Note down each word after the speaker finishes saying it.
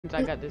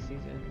I got this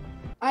season.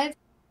 I have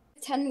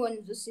 10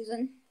 wins this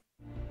season.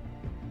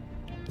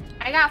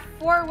 I got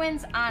 4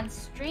 wins on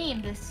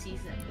stream this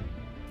season.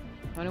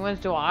 How many wins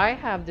do I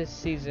have this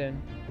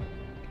season?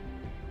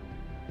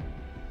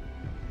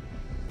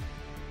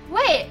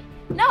 Wait,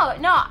 no.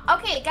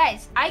 Okay,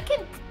 guys, I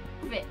can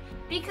prove it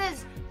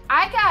because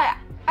I've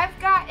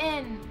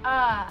gotten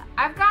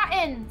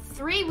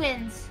 3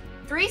 wins,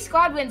 3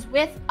 squad wins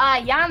with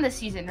Jan this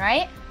season,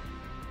 right?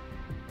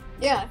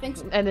 Yeah, I think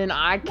so. And then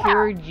I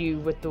carried you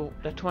with the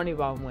 20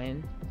 bomb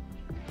win.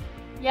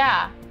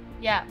 Yeah,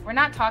 we're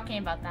not talking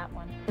about that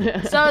one.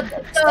 So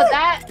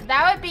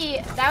that would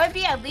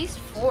be at least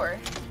 4,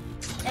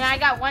 and I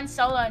got 1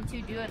 solo and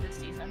 2 duo this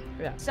season.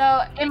 Yeah.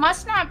 So it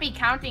must not be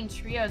counting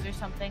trios or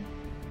something.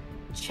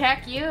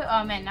 Check you.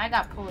 Oh man, I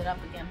got to pull it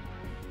up again.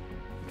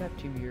 Got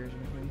 2 years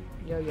with me.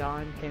 Yo,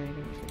 Jan, came in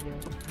here.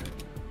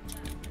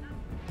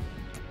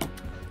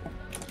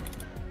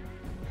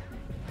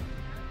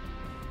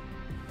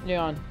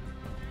 Jan.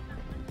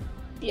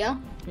 Yeah.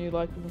 You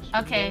like this?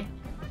 Okay,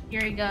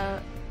 here we go.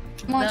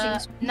 I'm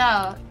watching.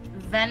 No,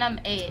 Venom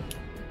 8.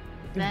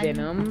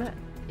 Venom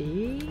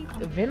 8?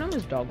 Venom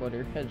is dog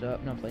water. Heads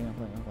up. No, I'm playing.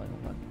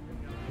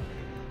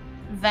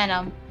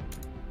 Venom.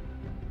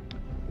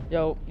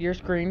 Yo, your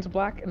screen's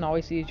black and all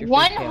we see is your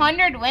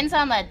 100 wins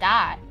on the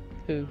dot.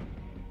 Who?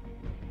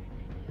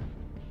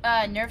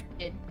 Nerf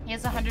did. He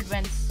has 100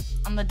 wins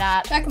on the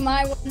dot. Check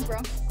my wins,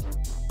 bro.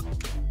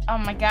 Oh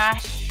my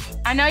gosh.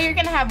 I know you're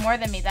gonna have more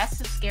than me. That's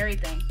the scary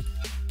thing.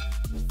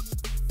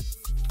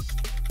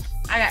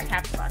 I got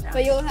cap spot down.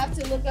 But you'll have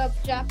to look up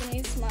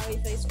Japanese smiley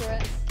face for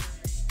it.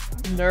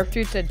 Nerf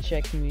dude said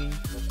check me.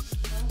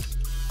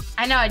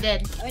 I know I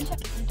did. I mean,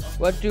 check.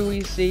 What do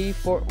we see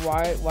for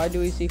why do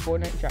we see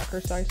Fortnite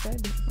trackers? I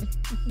said.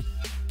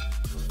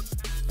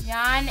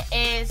 Jan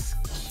is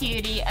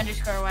cutie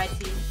underscore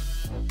YT.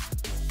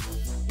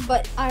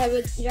 But I have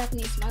a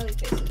Japanese smiley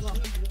face as well.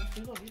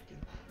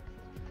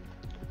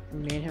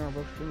 Me and him are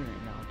both streaming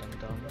right now,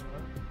 dumb.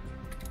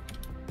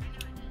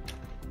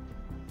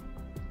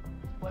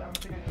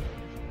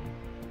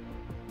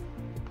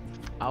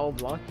 I will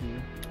block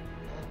you.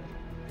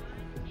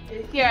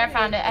 Here, I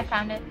found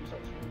it.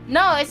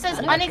 No, it says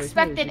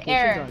unexpected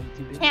error.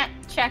 Can't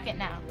check it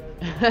now.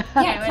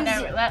 Okay,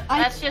 whatever.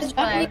 Let's just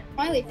play.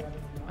 Smiley.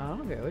 I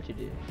don't care what you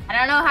do. I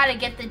don't know how to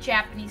get the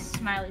Japanese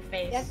smiley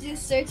face. You have to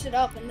just search it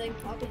up and then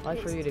copy I'd like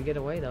for you to get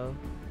away though.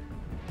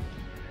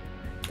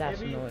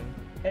 That's annoying.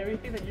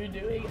 Everything that you're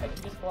doing, I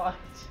can just watch.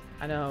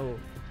 I know.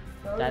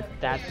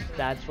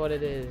 That's what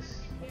it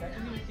is. I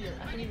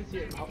can even see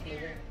it.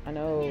 I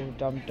know,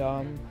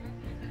 dumb.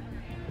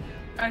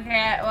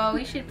 Okay, well,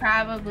 we should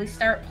probably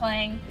start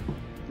playing.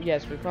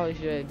 Yes, we probably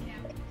should.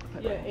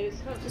 Yeah,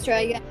 it's kind of. Let's try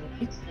again.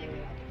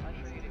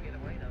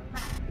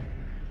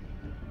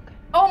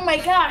 Oh my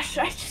gosh,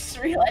 I just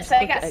realized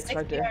I got 60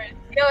 X-Factor. hours.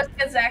 Yo, it's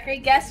good, Zachary.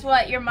 Guess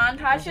what? Your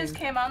montages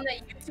came on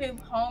the YouTube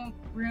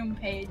homeroom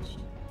page.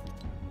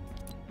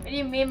 What do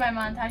you mean my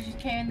montages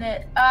came in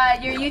the,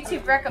 your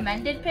YouTube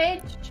recommended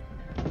page?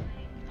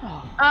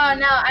 Oh,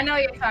 no, I know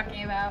what you're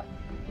talking about.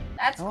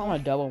 That's I want my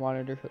double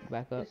monitor hooked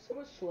back up. It's so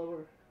much slower.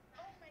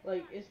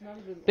 Like, it's not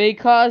even.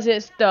 Because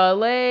it's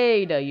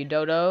delayed, you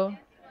dodo.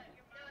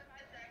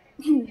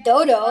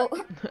 Dodo.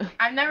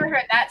 I've never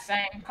heard that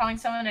saying, calling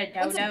someone a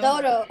dodo. What's a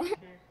dodo?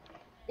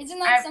 Isn't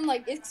that some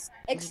like It's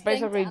extinct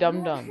basically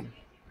animal? dumb.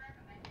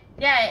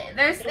 Yeah,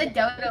 there's the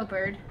dodo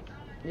bird.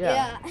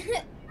 Yeah.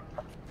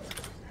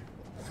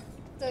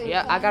 So,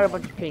 Yeah, I got a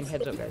bunch of pink.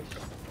 Heads up, guys.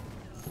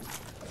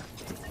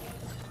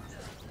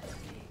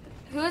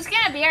 Who's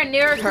gonna be our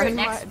new recruit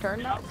next week?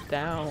 Turn that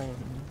down.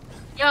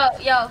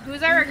 Yo,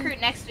 who's our recruit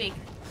next week?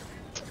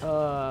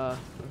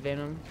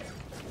 Venom.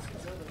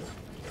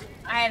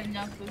 I have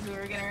no clue who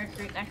we're gonna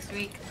recruit next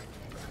week.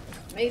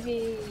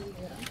 maybe.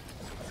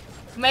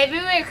 Maybe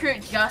we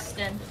recruit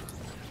Justin.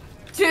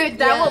 Dude,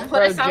 that will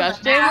put us on the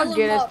Justin map. would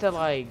get us to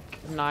like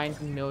 9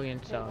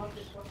 million subs.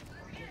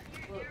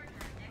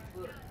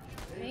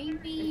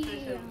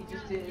 Maybe.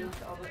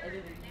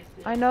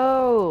 I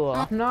know.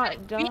 I'm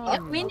not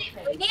dumb. We need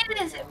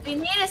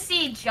to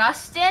see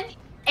Justin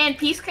and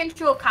Peace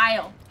Control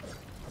Kyle.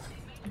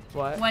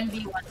 What?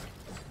 1v1.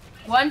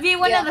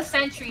 1v1 Yeah. of the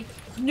century.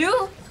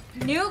 New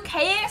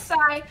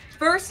KSI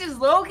versus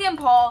Logan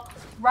Paul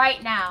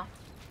right now.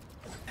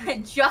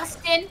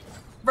 Justin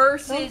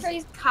versus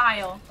crazy.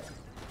 Kyle.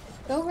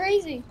 Go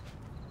crazy.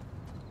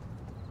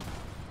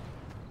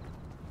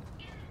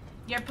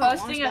 You're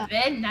posting a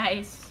vid?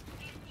 Nice.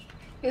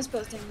 Who's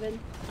posting vid?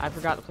 I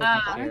forgot to put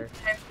this here.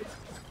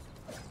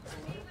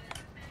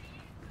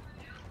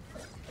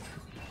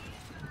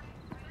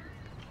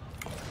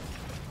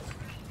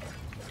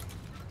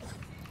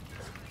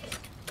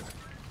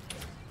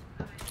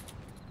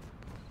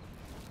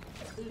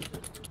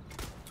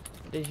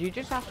 Did you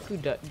just ask who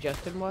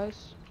Justin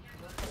was?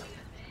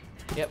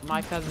 Yep,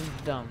 my cousin's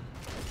dumb.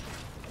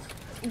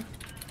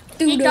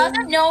 He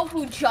doesn't know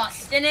who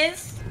Justin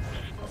is.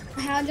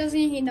 How doesn't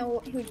he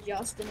know who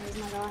Justin is,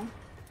 my god?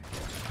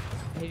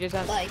 He just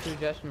asked Like- who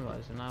Justin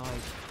was, and I like.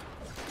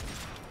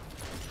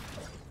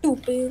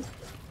 stupid.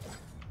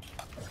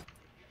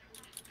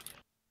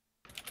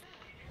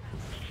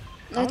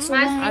 That's Must be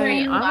I'm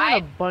very on a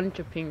live. bunch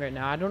of ping right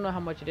now. I don't know how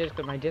much it is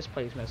because my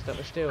display's messed up,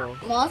 but still.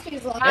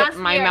 Mosby's live. Must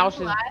My be mouse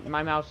is live.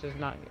 my mouse is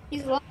not.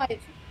 He's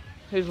live.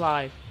 Who's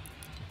live?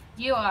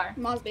 You are.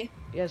 Mosby.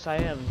 Yes, I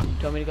am. You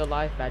told me to go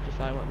live, Badger,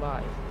 so I went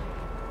live.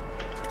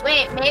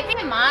 Wait, maybe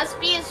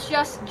Mosby is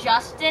just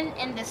Justin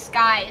in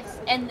disguise,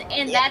 and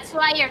that's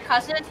why your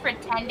cousin is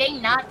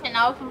pretending not to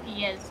know who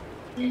he is.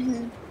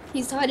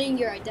 He's hiding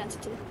your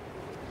identity.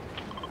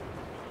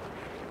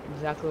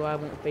 Exactly why I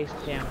won't face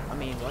cam. I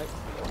mean, what?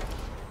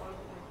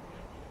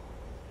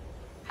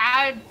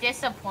 How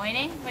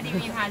disappointing? What do you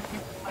mean how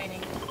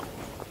disappointing?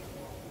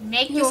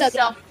 Make Who said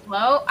yourself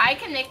float? I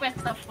can make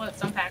myself float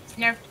sometimes.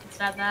 Never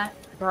said that.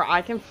 Bro,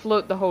 I can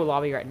float the whole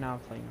lobby right now.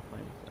 Playing.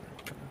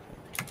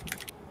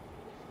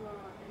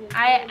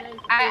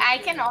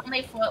 I can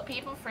only float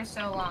people for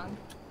so long.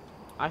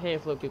 I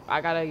can't float people.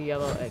 I got a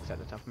yellow X at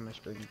the top of my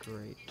screen.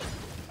 Great.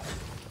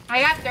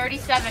 I got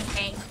 37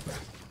 ping.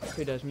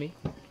 Who does me?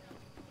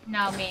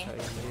 No, me. Oh, yeah,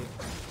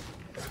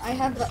 dude. I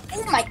have the.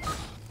 Oh my.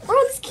 Bro,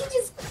 this kid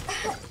just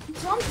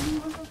jumped me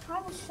with a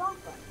private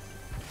shotgun.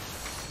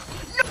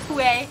 No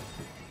way.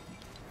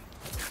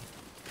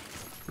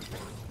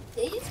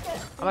 They just got.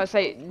 I'm about to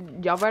say,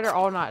 y'all better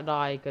all not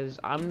die, because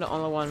I'm the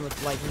only one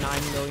with like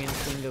 9 million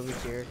ping over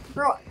here.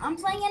 Bro, I'm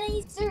playing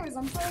any servers.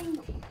 I'm playing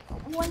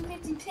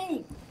 150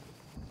 ping.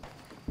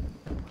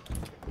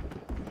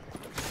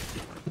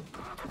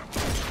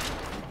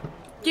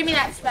 Give me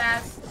that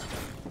spaz.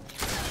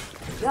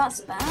 You got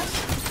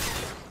spaz?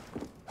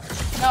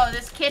 No,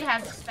 this kid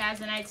has a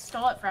spaz and I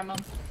stole it from him.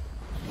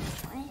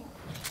 Damn.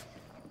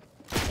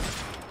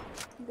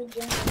 Good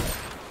job.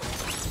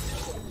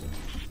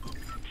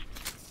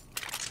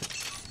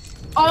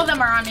 All of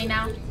them are on me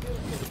now.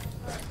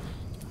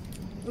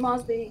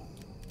 Mosby,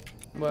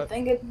 I What?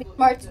 think it'd be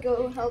smart to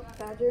go help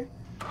Badger.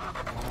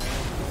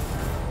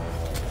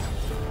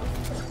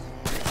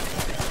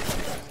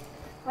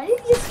 Why did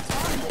you just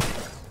tell me?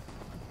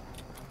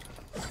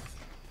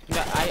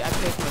 Yeah, I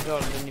placed my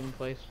build and didn't even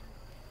place.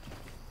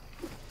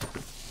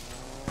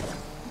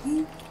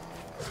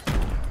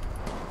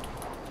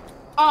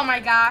 Oh my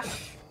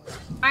gosh.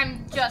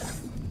 I'm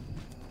just...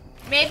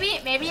 Maybe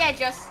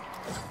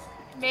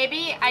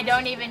I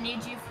don't even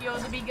need you fuel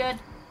to be good.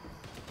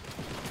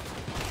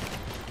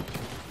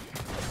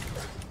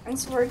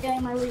 Thanks for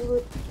getting my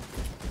reload.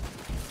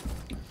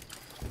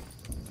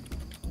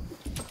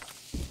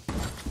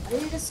 I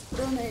did just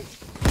scrimmage.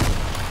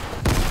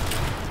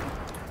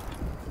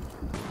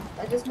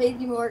 I just made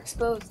you more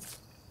exposed.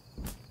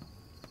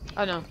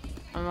 I know.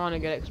 I want to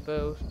get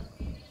exposed.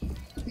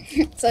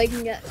 So I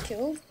can get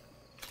killed?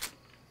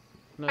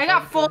 No, I so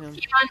got can full kill him.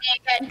 team on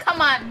me again.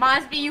 Come on,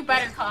 Mosby, you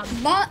better come.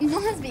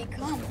 Mosby,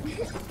 come.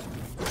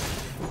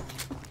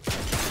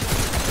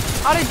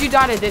 How did you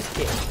die to this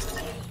kid?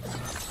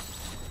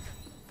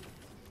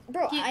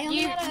 Bro, I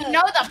only You had a...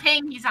 know the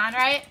ping he's on,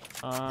 right?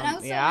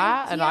 also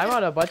Yeah, he and had I a-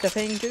 want a bunch of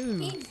ping too.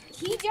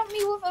 He jumped me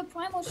with a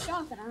primal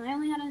shotgun and I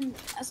only had an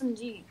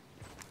SMG.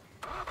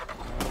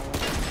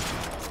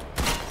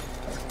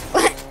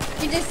 What?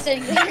 You're just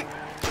sitting there.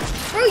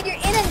 Bro, you're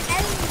in an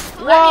enemy.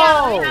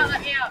 Whoa!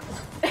 Let me out.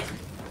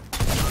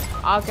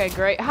 Okay,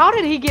 great. How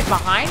did he get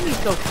behind me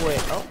so quick?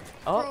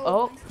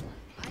 Oh.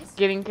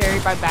 Getting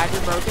carried by Badger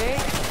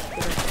Brocade.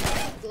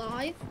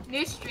 Live.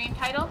 New stream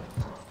title.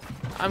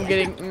 I'm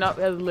getting, no,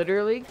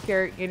 literally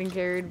getting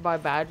carried by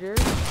Badger.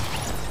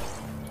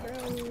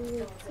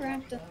 Bro,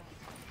 cracked up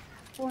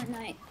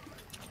Fortnite.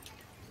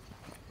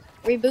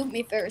 Reboot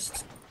me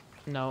first.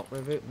 No,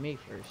 reboot me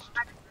first.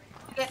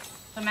 Get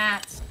the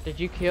mats. Did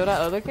you kill that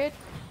other kid?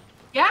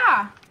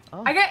 Yeah.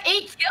 Oh. I got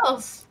 8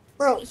 kills.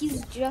 Bro,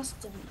 he's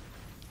Justin.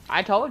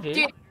 I told you.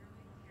 Dude.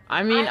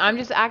 I mean, I'm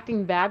just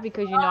acting bad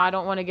because, you know, I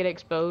don't want to get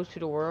exposed to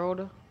the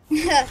world.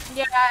 Yeah,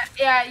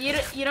 you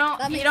don't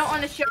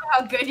want to show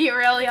how good you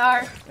really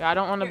are. Yeah, I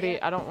don't want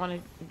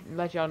to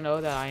let y'all know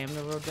that I am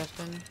the real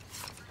Justin.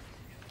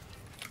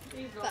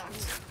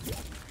 Facts.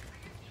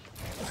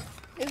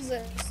 Who's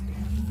this?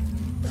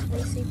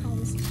 Lacey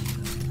Holmes.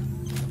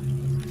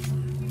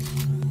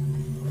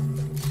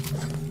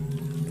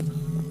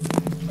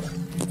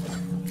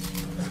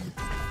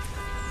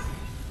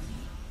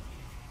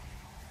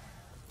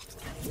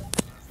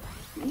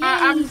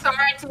 I'm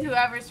sorry to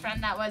whoever's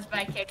friend that was, but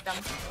I kicked them.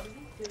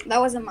 That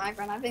wasn't my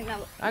friend. I think that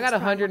was I got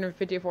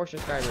 154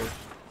 subscribers.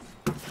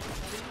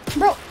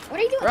 Bro, what are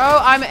you doing? Bro,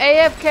 I'm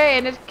AFK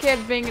and this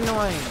kid's being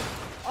annoying.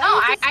 No,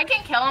 I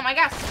can kill him. I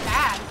got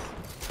stabs.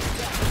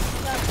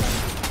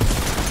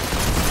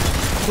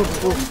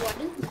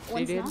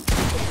 You did? Not.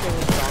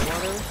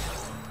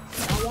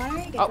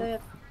 Oh.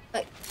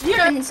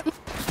 Yeah.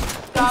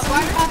 Dog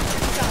water.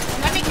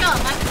 Let me kill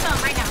him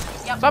right now.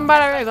 Yep.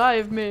 Somebody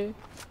revive me.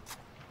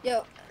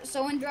 Yo,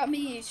 someone drop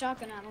me a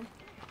shotgun at him.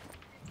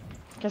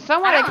 Can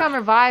somebody come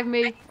revive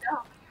me?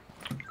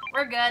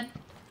 We're good.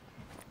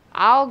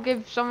 I'll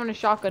give someone a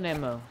shotgun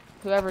ammo.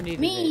 Whoever needs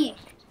it. Me!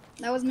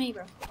 That was me,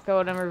 bro. Go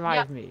and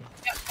revive me.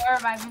 Yep, we'll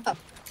revive him. Oh.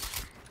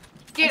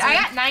 Dude, I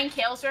got 9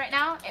 kills right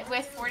now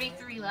with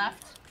 43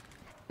 left.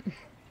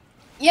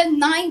 You have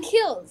 9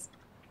 kills.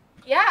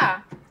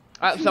 Yeah,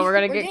 So we're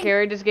gonna We're get getting-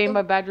 carried this game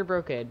by Badger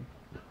Brocade.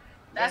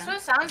 that's what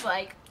it sounds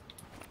like.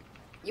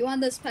 You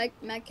want this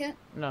med kit?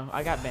 No,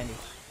 I got Bendy.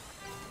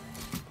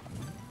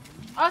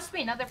 Oh, it's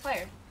me, another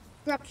player.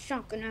 Drop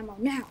shotgun ammo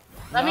now.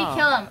 Let me No.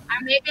 kill him.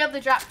 I may be able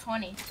to drop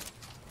 20.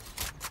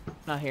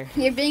 Not here.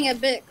 You're being a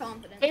bit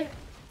confident.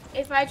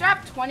 If I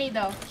drop 20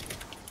 though,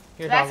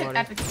 Here's that's dog an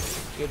water. epic.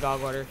 Here,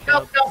 dog water. Shut No,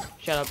 up. no.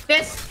 Shut up.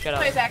 This Shut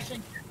up. is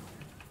actually.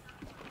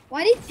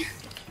 Why did?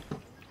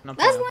 No,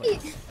 That's play, why. no,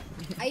 play.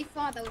 I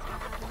thought that was gonna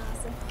happen.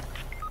 Honestly.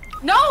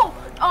 No!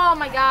 Oh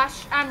my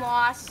gosh, I'm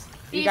lost.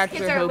 You These got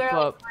kids your are hope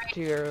literally up great.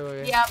 too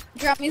early. Yep,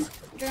 Drop me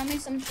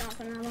some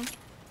shotgun ammo.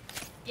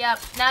 yep.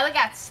 Now they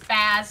got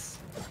spaz.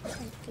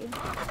 Thank you. Go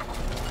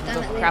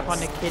Damn it, crap on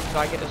the Lance. kid so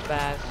I get a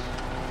spaz.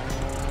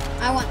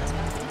 I want this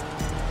one.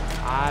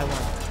 I want a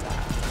spaz.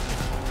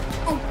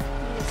 Oh,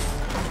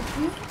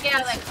 Get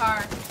out of that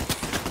car.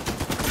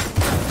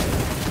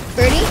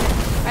 Birdie?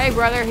 Hey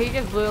brother, he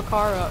just blew a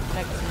car up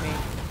next to me.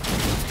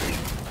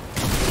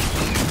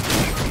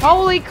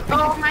 Holy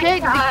Oh my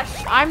pig,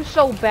 gosh. I'm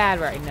so bad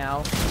right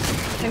now.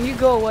 Can you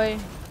go away?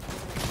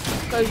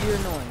 Because you're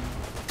annoying.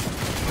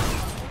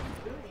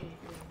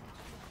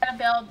 Gotta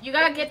build. You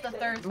gotta get the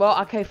third. Well,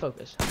 okay,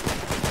 focus.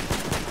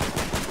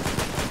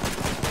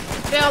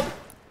 Build.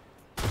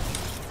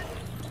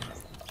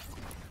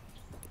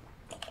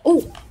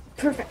 Oh,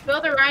 perfect.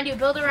 Build around you.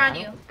 Build around I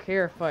you. don't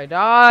care if I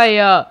die.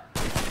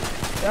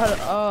 Shut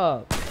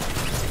up.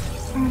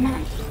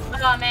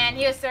 Oh man,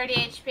 he was 30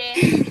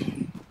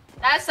 HP.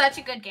 That's such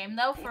a good game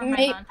though for my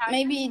montage.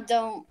 Maybe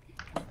don't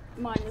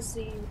minus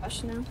the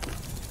rush now.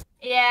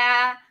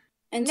 Yeah.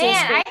 And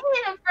Man, I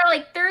hit him for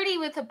like 30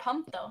 with a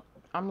pump though.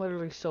 I'm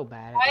literally so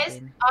bad at this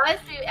game.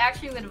 Honestly,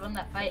 actually would have won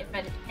that fight if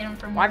I didn't hit him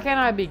from. Why can't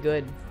I be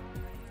good?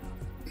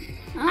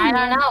 I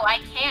don't know. Why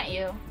can't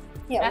you?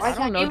 Yeah, That's why I don't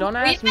can't know. you- Don't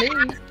we've ask me. been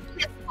asking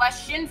this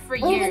question for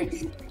years.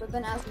 We've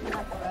been asking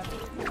that forever.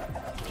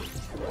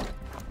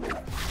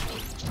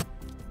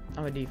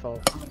 I'm a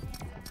default.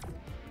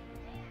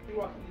 You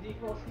walking the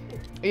default?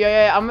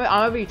 Yeah, I'm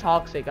gonna be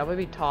toxic. I'm gonna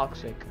be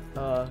toxic.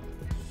 I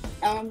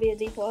want to be a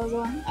default as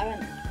well. I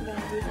haven't been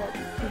a default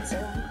in so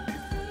long.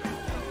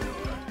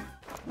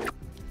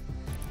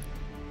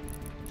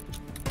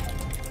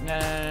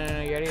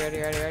 No. You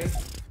ready?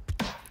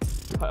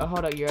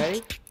 Hold up, you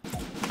ready?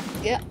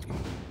 Yeah.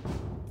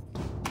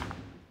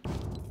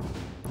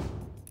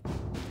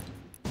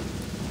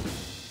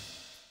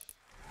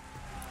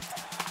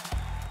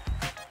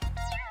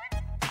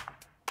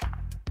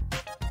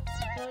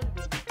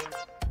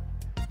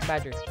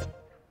 Badger.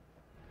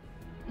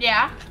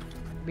 Yeah.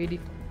 Be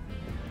default.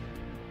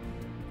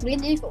 Be a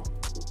default.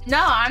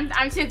 No,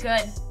 I'm too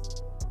good.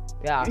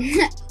 Yeah.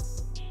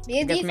 Be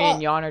a I guess me and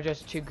default. Jan are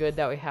just too good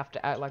that we have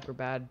to act like we're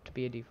bad to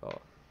be a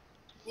default.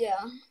 Yeah,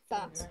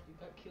 facts. You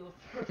got killed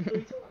for 3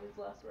 times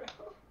last round.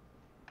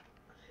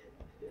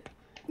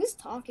 Who's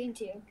talking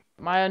to you?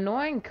 My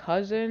annoying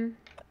cousin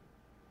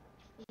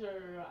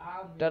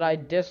that I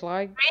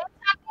dislike. Are you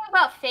talking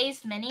about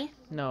Phase Mini?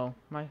 No,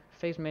 my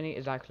face mini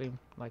is actually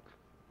like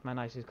my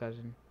nicest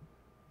cousin.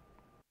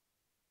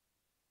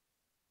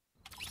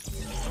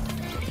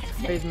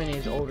 Phase mini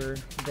is older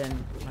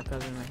than my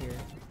cousin right here.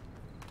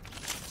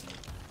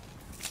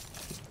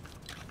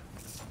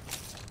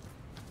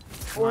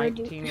 Or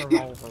 19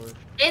 revolvers.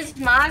 Is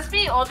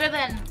Mosby older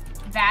than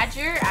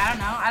Badger?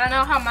 I don't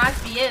know how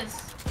Mosby is.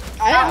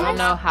 I don't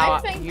know how. I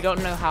think, You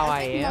don't know how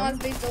I think am.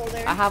 Mosby's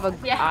older. I have a.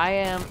 Yeah. I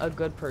am a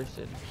good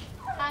person.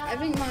 I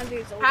think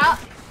Mosby's older. How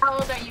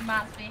old are you,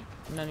 Mosby?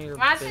 None of your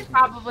Mosby's business.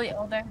 probably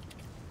older.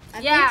 I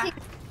Yeah. think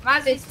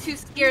Mosby's too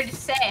scared to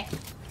say.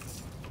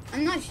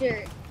 I'm not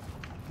sure.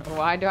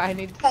 Why do I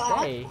need to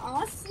But say?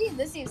 honestly,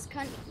 this is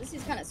kind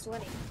of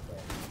sweaty.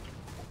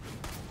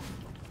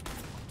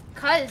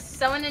 Cause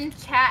someone in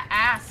chat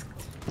asked.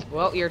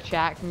 Well, your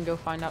chat can go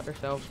find out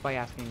themselves by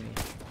asking me.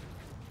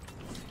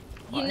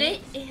 You What?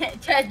 need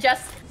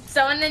just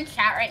someone in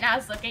chat right now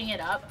is looking it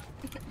up.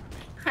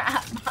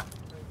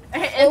 And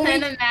Well,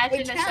 then we imagine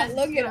it can't says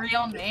look it your up.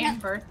 real We name,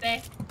 can't-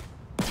 birthday.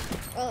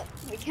 Well,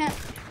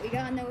 we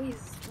gotta know his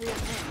real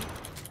name.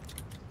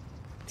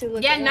 To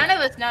look Yeah, it none up.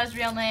 of us know his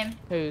real name.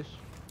 Who's?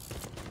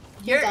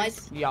 Yours.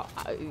 Guys.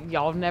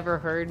 Y'all never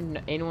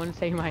heard anyone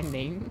say my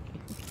name?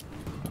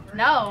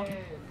 No.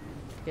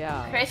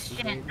 Yeah.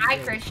 Christian. Hi,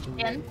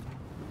 Christian.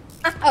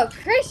 Oh,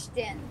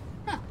 Christian.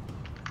 Huh.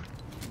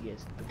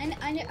 Yes.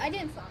 I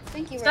didn't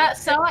think you So, were.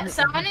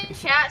 someone in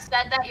chat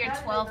said that you're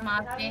 12,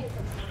 Mosby.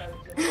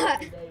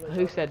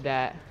 Who said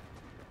that?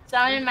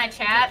 Someone in my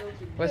chat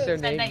What's their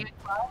said that name? you're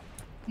 12.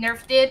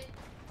 Nerf did.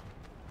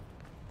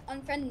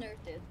 Unfriend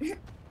nerfed.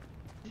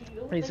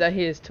 He said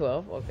he is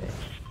 12. Okay.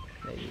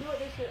 Maybe. You know what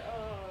they should,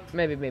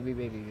 Maybe. you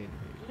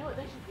know what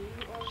they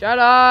should do? Shut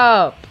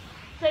up!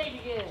 Say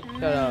it again.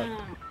 Shut up.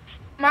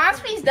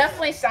 Mosby's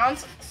definitely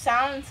sounds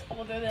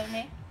older than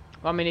me.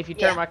 Well, I mean, if you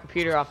turn Yeah. my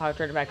computer off, I'll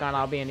turn it back on.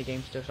 I'll be in the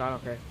game still, so I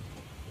don't care.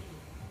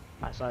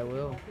 Yes, I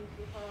will.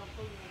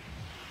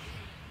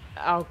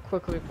 I'll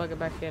quickly plug it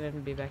back in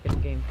and be back in the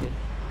game, kid.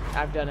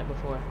 I've done it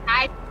before.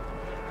 Spam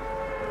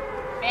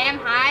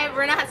hi.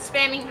 We're not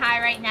spamming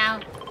hi right now.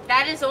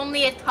 That is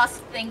only a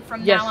Tusk thing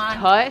from Yes, now on.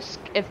 Tusk.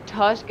 If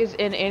Tusk is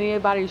in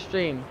anybody's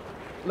stream,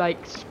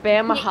 like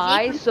spam He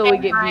hi can so we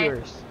spam get hi.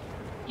 viewers.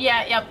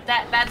 Yeah, yep.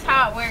 That's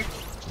how it works.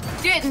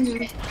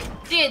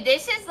 Dude,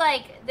 this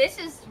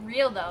is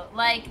real though.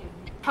 Like,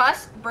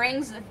 Tusk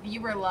brings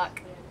viewer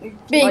luck.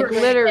 Like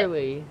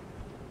literally,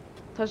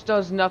 Tusk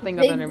does nothing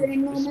other Big than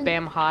brain moment.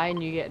 spam hi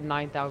and you get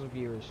 9,000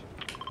 viewers.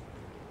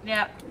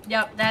 Yep.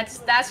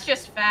 That's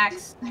just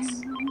facts.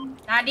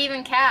 Not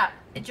even cap.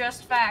 It's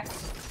just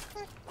facts.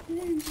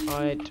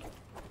 But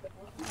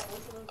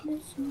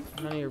none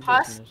of your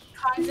Tusk business.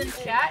 comes in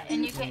chat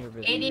and you None get of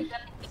your 80 business.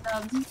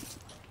 subs.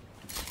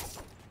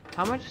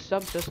 How much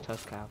subs does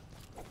Tusk have?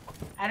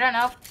 I don't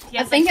know. He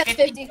I has think like it's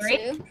 53.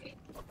 52.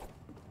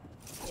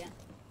 Yeah.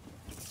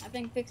 I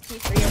think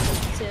 53 or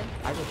 52.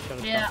 I just shut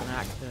us Yeah. off an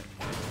accident.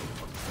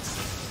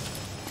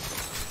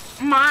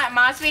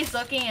 Mosby's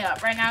looking it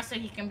up right now so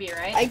he can be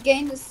right. I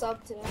gained a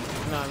sub today.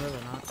 No, I'm really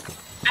not.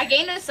 I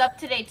gained a sub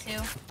today too.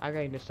 I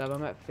gained a sub.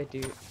 I'm at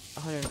 150.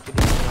 I'm at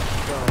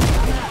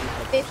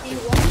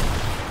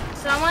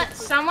 51.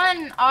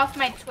 Someone off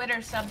my Twitter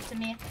subbed to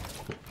me.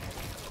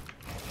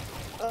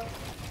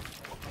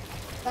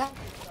 That,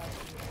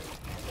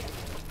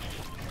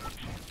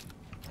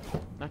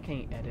 I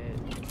can't edit.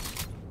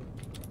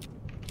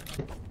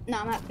 no,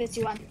 I'm at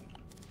 51.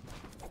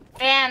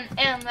 And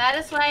that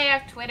is why I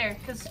have Twitter,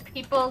 because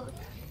people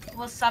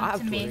will I sub have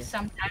to me Twitter.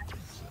 sometimes.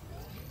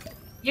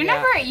 You Yeah.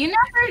 never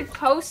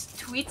post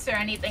tweets or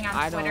anything on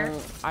I Twitter.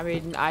 don't. I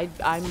mean,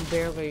 I'm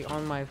barely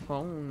on my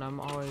phone. I'm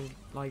always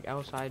like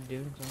outside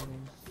doing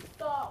something.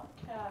 Stop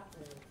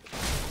capping.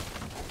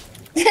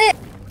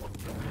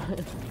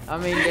 I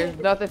mean, there's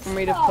nothing for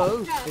me to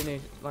post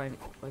like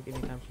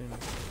anytime soon.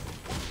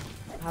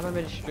 I haven't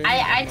been streaming.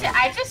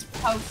 I just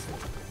post.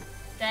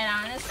 Dead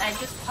honest, I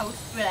just post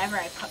whenever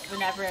I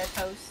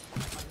post.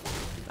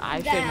 I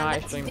should Damn, not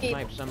that's stream deep.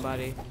 snipe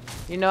somebody.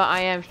 You know, I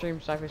am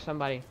stream sniping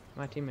somebody.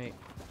 My teammate.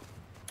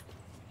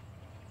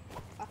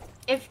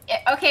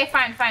 Okay,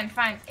 fine.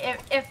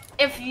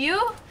 If you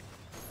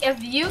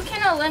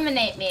can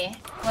eliminate me,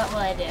 what will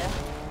I do?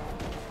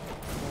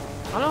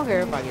 I don't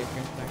care if I get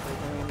stream snipers.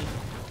 I mean,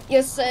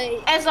 You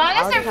say, As long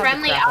I'll as they're just have to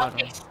friendly, crap I'll on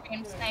take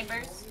stream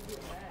snipers.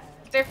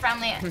 If they're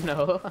friendly.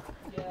 no.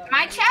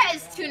 My chat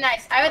is too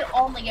nice. I would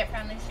only get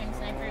friendly stream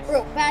snipers.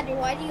 bro, Badger,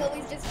 why do you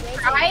always just rotate?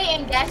 Try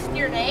and guess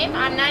your name.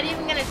 I'm not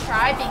even gonna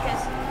try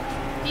because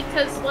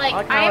like I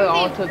like I how we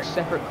all am the took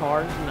separate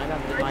cars and I got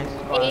the nicest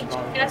car. age in all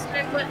of guesser them.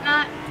 and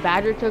whatnot.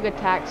 Badger took a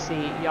taxi.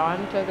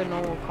 Jan took a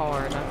normal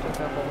car, and I took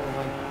a whole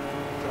like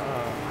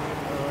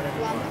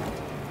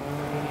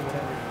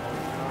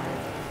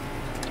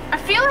I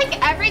feel like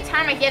every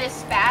time I get a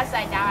spaz,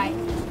 I die.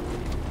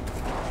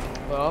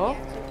 Well,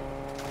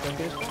 don't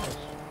get a spaz.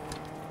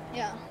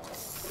 Yeah.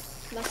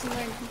 Lesson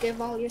learned.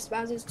 Give all your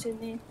spouses to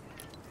me.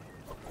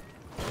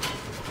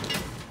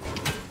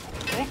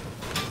 Okay.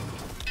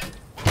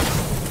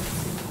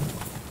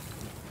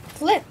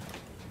 Flip.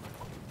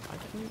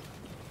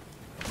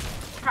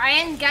 Try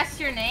and guess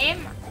your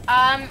name.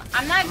 I'm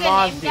not a good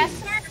name Mozzie.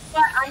 guesser,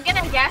 but I'm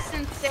gonna guess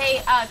and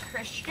say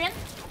Christian.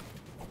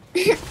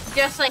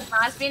 Just like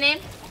Mosby name.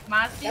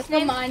 Mosby's That's what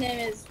name. my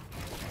name is.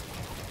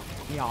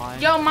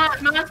 Jan. Yo,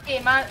 Mosby,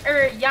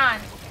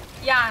 Jan.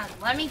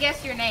 Let me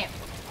guess your name.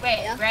 Wait,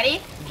 Yeah.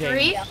 ready?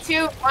 Jamie. 3,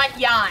 2, 1,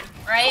 Jan.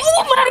 Right?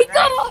 Oh my It's Jan, right?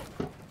 god!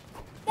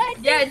 That's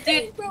Yeah,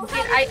 insane, dude, bro.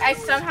 I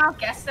somehow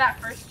guessed that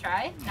first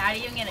try. Not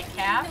even gonna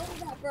cap.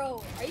 know that,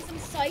 bro. Are you some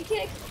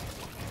psychic?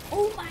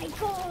 Oh my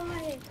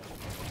god!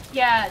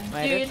 Yeah,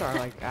 My dude. edits are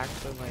like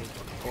actually like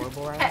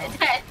horrible right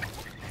now.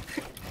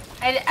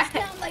 I,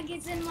 Sound like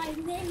it's in my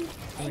name.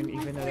 I mean, in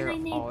my even though they're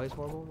Fortnite name. always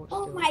horrible. But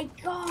Oh still. my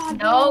god!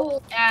 no,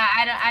 bro.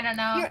 I don't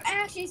know. You're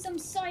actually some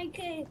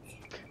psychic.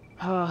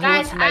 Who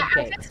Guys, wants I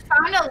medkit? just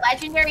found a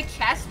legendary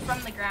chest from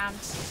the ground.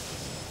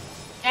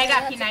 And I Yeah,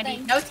 got that's a P90.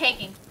 thing. No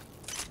taking.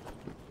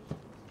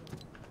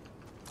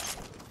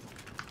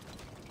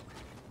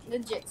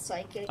 Legit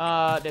psychic.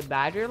 Did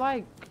Badger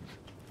like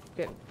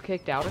get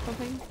kicked out or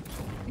something?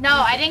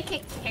 No, I didn't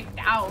get kicked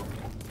out.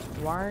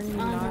 Why are you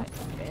not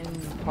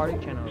in party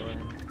channel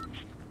then?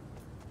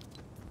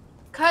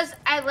 Cause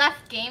I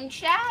left game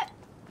chat.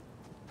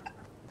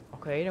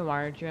 Okay, then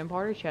why aren't you in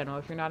party channel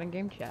if you're not in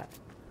game chat?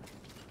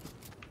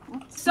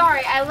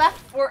 Sorry, I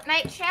left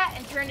Fortnite chat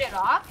and turned it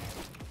off.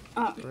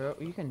 Bro,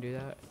 you can do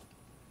that.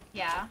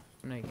 Yeah.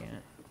 No, you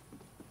can't.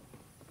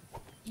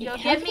 You'll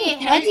How give do me a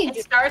you- how do you hint. do-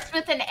 It starts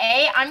with an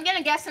A. I'm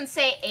gonna guess and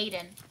say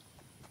Aiden.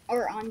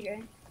 Or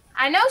Andre.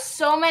 I know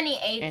so many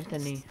Aidens.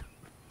 Anthony.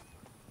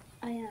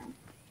 I am.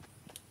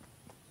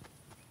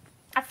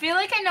 I feel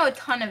like I know a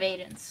ton of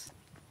Aidens.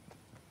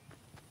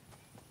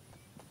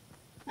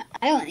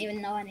 I don't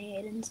even know any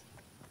Aidens.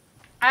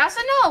 I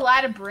also know a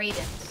lot of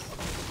Bradens.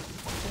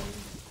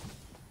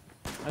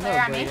 I know Where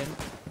am I? Braden.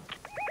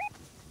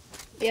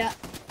 Yeah.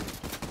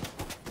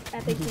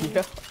 Epic game.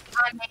 Yeah.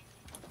 On me.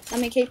 Let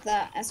me kick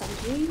that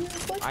SMG real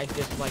quick. I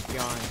dislike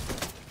Jan.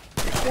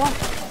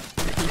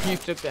 What? You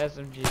took the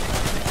SMG.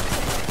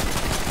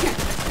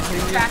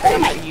 Who's your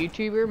favorite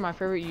YouTuber? My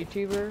favorite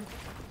YouTuber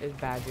is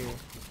Badger.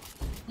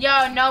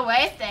 Yo, no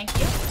way, thank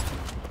you.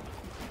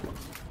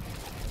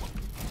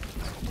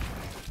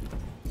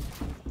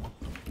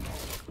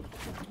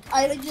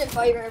 I legit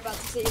thought you were about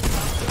to say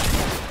something.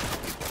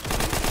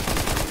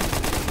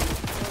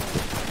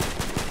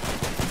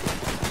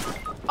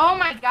 Oh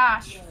my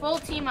gosh, full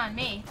team on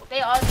me.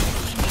 They all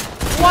just need me.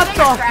 What They're the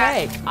gonna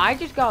heck? grab me. I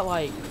just got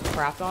like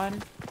crapped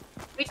on.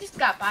 We just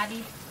got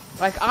bodied.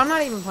 Like I'm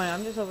not even playing.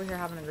 I'm just over here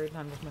having a great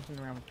time, just messing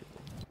around with people.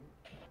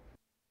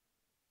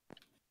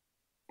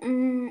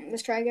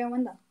 Let's try again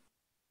window.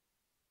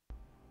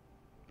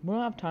 We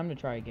don't have time to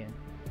try again.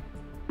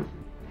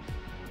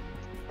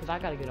 Cause I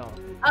gotta get off.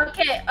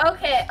 Okay.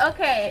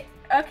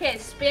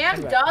 Spam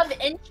Okay. dub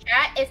in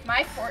chat if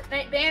my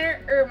Fortnite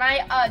banner or my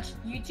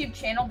YouTube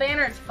channel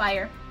banner is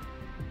fire.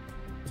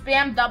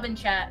 Spam dub in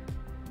chat.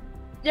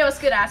 Yo, what's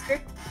good,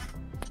 Oscar?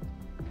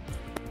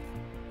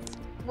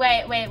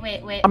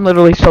 Wait. I'm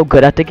literally so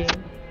good at the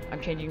game. I'm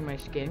changing my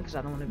skin because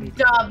I don't want to be.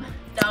 Dub.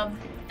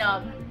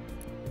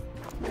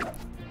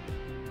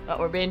 Oh,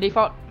 we're being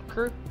default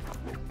crew.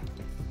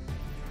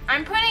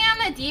 I'm putting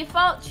on the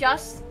default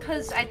just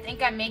because I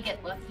think I may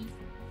get lucky.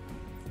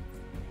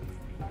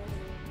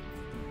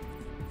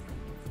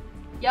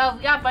 Yo,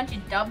 we got a bunch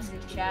of dubs in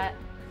chat.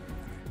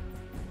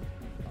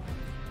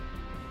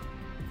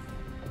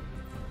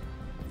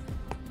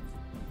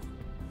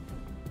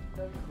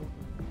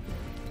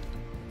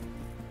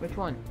 Which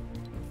one?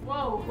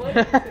 Whoa, what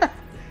is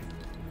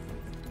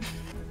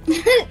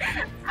it?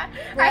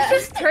 I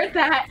just heard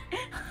that.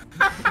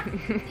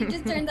 You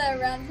just turned that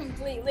around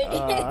completely.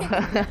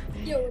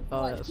 Yo,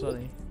 Oh, what? that's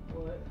funny.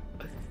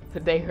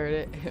 What? They heard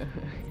it.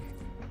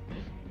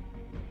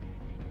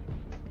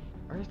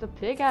 Where's the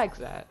pickaxe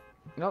at?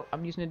 Nope,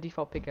 I'm using a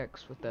default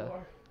pickaxe with the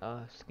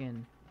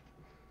skin.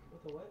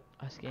 With the what?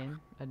 A skin,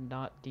 a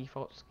not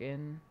default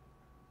skin.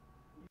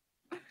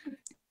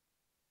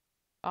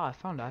 Oh, I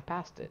found it. I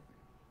passed it.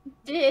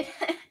 Dude.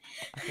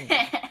 I think.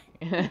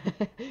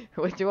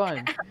 Which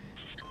one?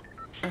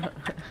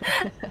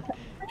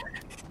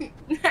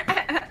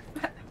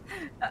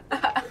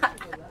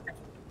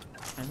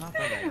 I'm not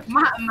that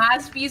bad.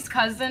 Mosby's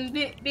cousin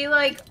be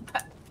like,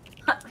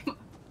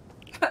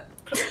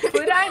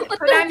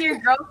 put on your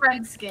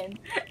girlfriend's skin.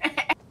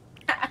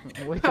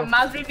 Which one?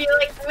 Mosby be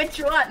like, which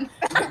one?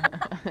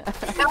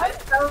 That was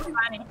so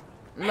funny.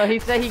 No, he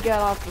said he got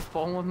off the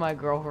phone with my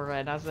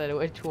girlfriend. I said,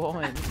 which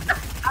one?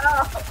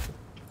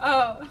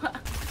 Oh.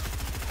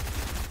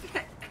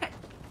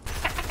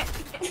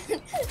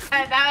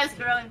 That was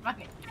really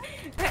funny.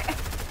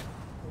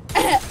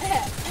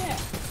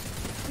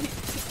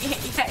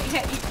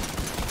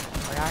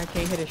 Like, I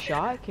can't hit a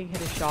shot. Can't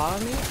hit a shot on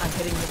me. I'm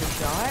hitting with a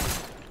shot.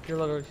 You're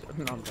literally.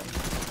 No, I'm done.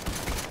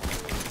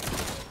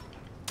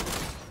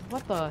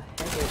 What the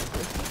heck is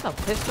this? A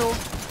pistol?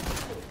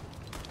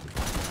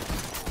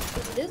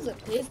 It is a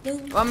pistol.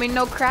 Well, I mean,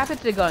 no crap.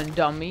 It's a gun,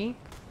 dummy.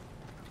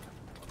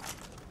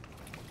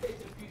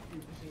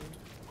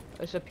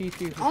 It's a pew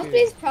pew pew.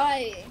 Honestly,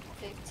 probably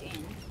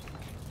 15.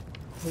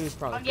 Who's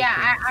probably?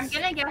 Yeah, I'm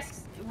gonna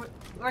guess.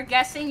 We're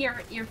guessing you're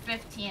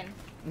 15.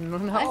 No, I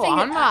think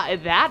I'm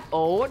not that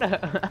old.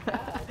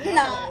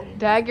 Nah.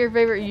 Tag your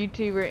favorite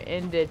YouTuber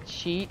in the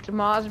cheat,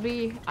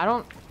 Mosby. I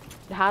don't.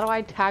 How do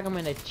I tag him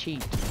in a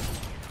cheat?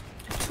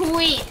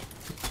 Tweet.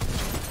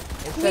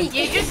 It says,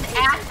 You just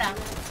at them.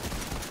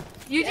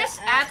 You just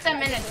at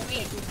them in a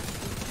tweet.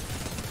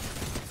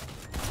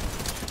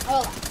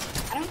 Oh,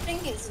 I don't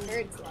think it's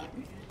third one.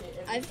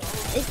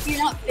 If you're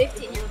not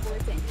 15, you're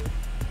 14.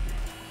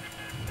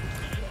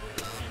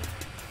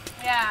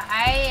 Yeah,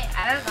 I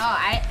don't know.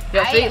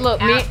 yeah, see, look,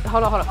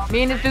 hold on.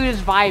 Me and this dude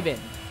is vibing.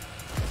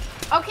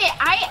 Okay,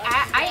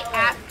 I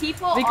at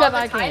people Because all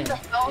I the time, can.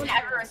 but no one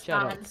ever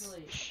Shut up.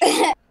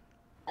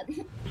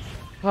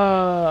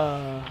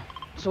 responds.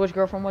 So which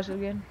girlfriend was it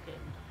again?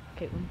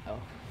 Caitlin? Oh.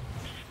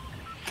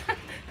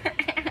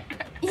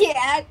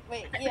 Yeah,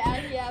 wait,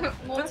 yeah, you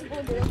have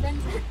multiple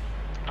girlfriends.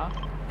 Huh?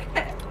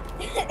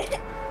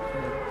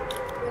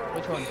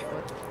 Which one?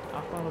 What?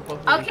 I'll follow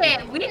both of these Okay,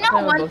 people. we I'll know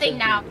follow one both thing of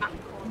now. these.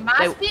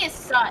 Mosby is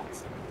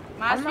sus.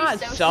 I'm Mosby's not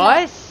so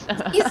sus.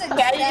 He's a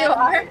Yeah, you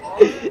are.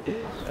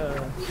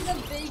 He's a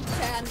big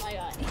Chad, my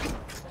guy.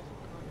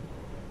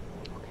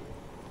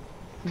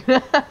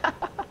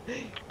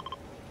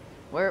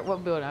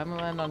 What building? I'm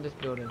gonna land on this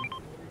building.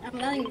 I'm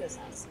landing this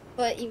house,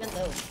 but even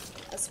though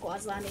a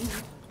squad's landing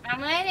here.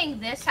 I'm landing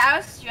this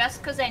house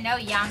just because I know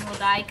Yang will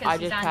die because I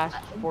he's just on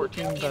passed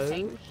 14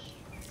 bows.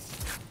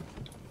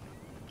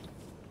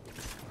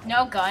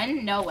 No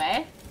gun, no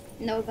way.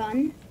 No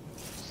gun.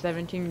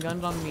 17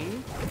 guns on me.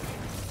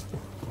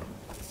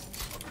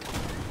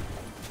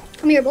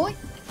 Come here, boy.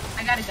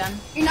 I got a gun.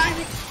 You're not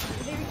even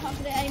very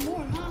confident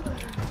anymore, huh?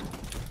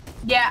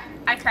 Yeah,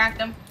 I cracked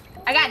him.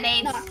 I got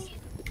nades. Nah.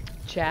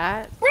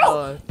 Chat? Bro,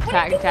 Oh, what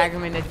are you tag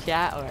him in the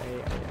chat? Alright.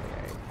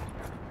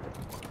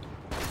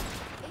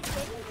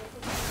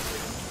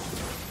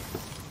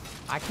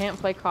 I can't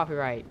play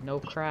copyright. No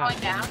crap.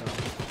 Going down.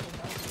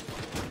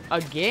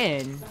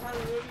 Again?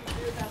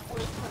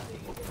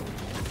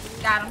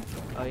 Got him.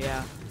 Oh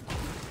yeah.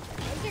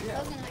 Where's your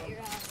cousin at your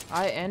house?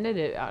 I ended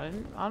it.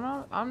 I'm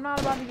not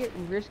about to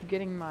risk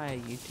getting my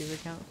YouTube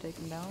account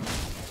taken down.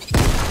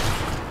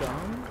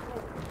 Dumb.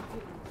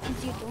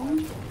 Is you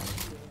going?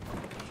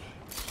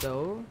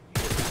 So?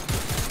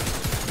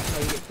 Oh,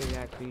 you get 3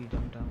 actually, you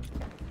dumb.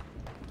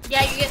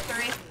 Yeah, you get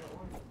 3.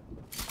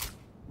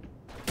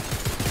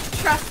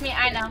 Trust me,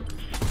 I know.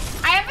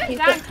 I haven't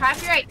gotten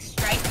copyright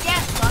strikes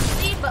yet,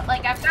 luckily, but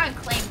like I've gotten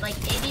claimed like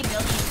 80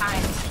 million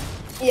times.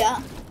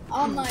 Yeah.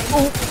 Oh my.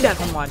 Oh, that's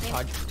a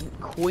montage.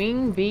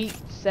 Queen beat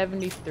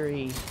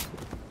 73.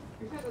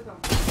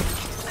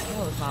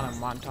 Oh, it's not a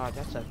montage.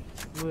 That's a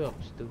clip,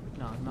 stupid.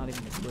 No, not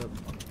even a clip.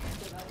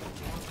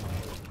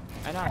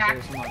 I know I said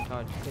it's a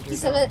montage. He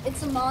said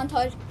it's a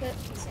montage clip.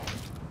 He said.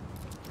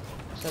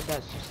 I said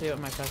that to see what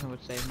my cousin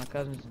would say. My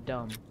cousin's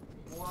dumb.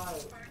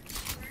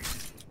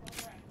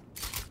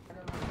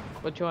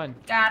 Which one?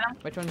 Got him.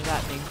 Which one is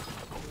that thing?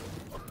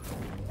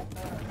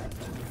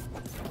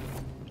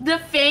 The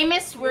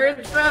famous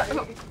words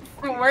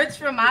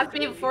from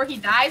Mosby before he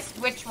dies.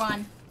 Which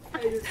one?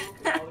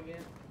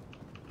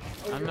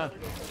 I'm not.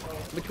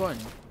 Which one?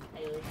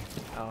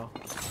 Oh.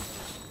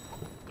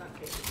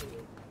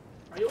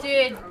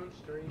 Dude,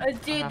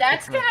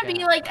 that's gonna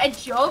be like a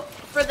joke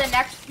for the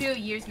next few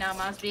years now,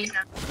 Mosby.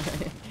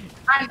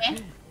 On me.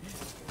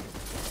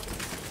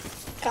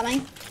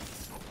 Coming.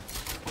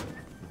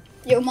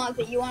 Yo,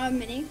 Mosby, you want a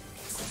mini?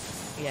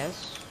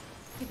 Yes.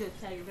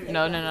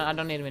 No, I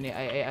don't need a mini.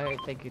 I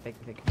thank you.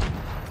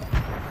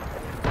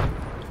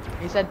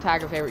 He said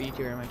tag a favorite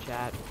YouTuber in my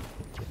chat.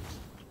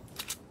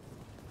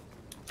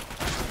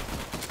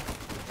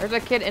 There's a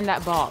kid in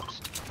that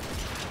box.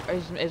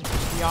 Is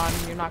Jan,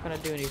 you're not gonna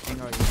do anything,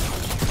 are you?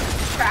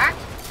 Crack.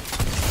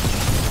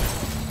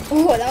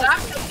 Oh, that was. Stop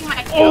taking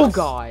my Oh kills.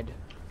 god.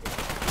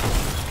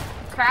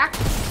 Crack.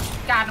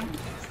 Got him.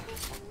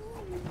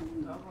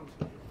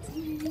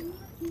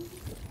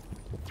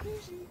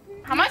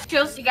 How much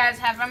kills do you guys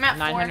have? I'm at 4.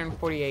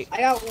 948. I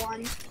got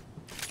 1.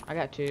 I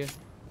got 2.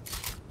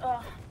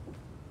 Ugh.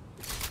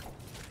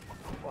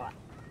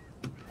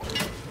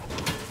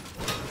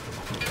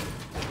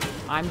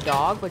 I'm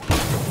dog, but you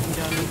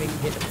don't even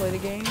get to play the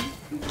game.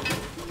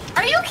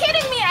 Are you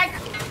kidding me?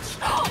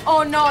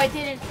 Oh no, I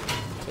didn't.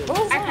 What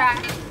was I that?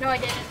 cracked. No, I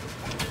didn't.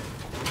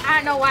 I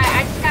don't know why.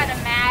 I just got a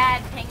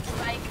mad pink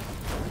spike.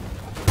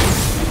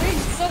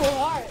 It's so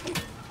hard.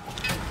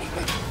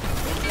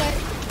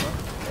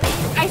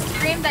 I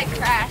screamed that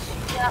crash.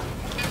 Yep.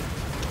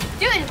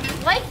 Dude,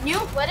 like you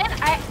wouldn't,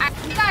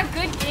 we got a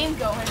good game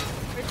going.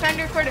 We're trying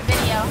to record a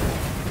video.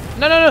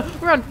 No,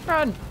 run.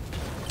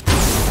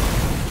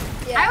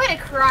 Yeah. I would have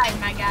cried,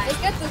 my guy.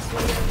 Let's get this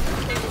video.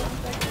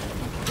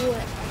 Do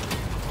it.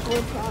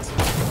 We'll process.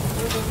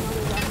 We'll do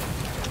another run.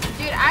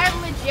 Dude, I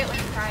legit would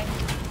have cried.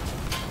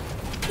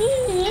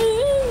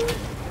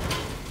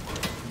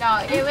 No,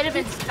 it would have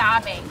been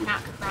sobbing,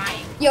 not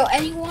crying. Yo,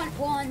 anyone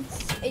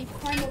wants a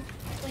primal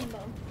flame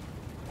bow?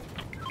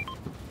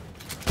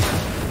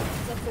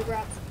 It's up for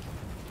grabs.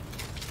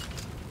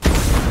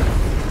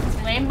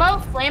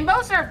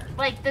 Flamebows are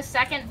like the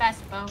second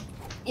best bow.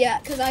 Yeah,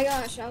 because I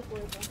got a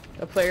shockwave bow.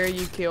 The player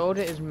you killed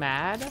is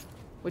mad?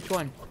 Which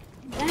one?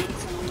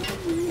 Thanks.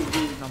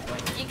 No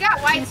point. You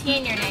got YT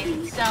in your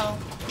name, so.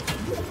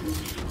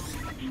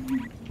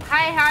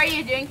 Hi, how are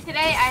you doing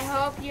today? I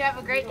hope you have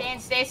a great day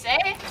and stay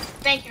safe.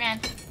 Thank you, man.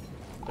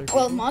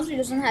 Well, Monster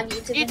doesn't have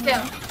YouTube. You anymore.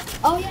 too.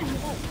 Oh, yeah, he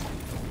does.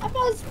 I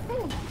thought it was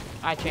cool.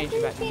 I changed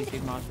it back to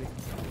YouTube, Mosby.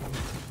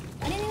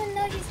 I didn't even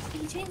know he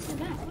changed the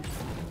map.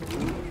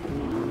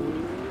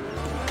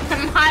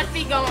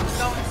 Mosby going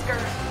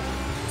skirt.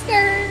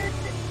 Skirt.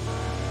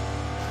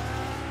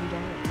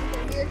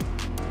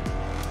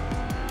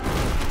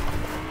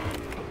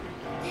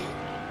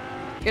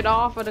 Get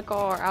off of the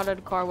car, out of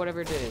the car,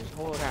 whatever it is.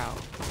 Hold it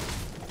out.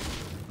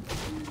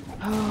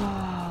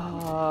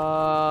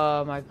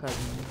 Oh, my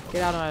cousin.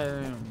 Get out of my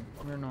room.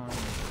 You're annoying.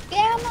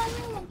 Yeah, I'm on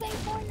room. I'm playing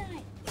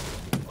Fortnite.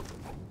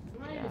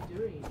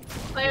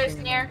 Players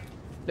near.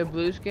 The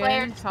blue skin?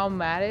 Players. How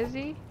mad is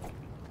he?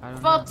 I don't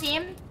Full know.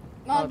 team.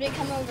 Mom,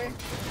 come over.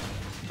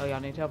 Oh, y'all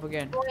need help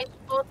again. Boys,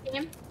 full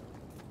team.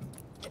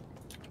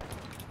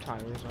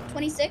 Tyler's on.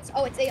 26?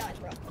 Oh, it's AI,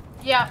 bro.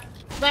 Yeah.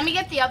 Let me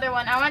get the other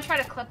one. I want to try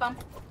to clip them.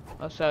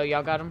 Oh, so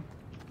y'all got him?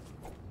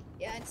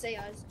 Yeah, it's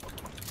AI's.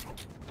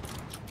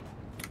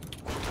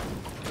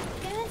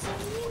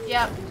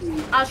 Yep.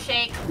 I'll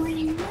shake.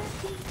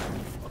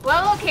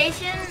 What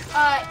location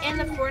in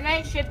the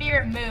Fortnite should be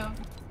removed?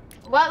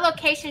 What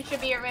location should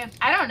be removed?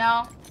 I don't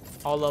know.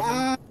 All of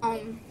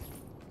them.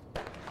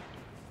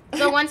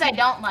 The ones I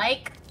don't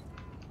like.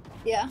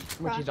 Yeah.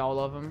 Which is all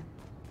of them.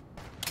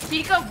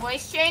 Pico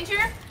voice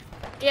changer?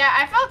 Yeah,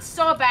 I felt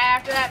so bad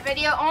after that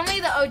video.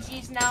 Only the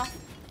OGs know.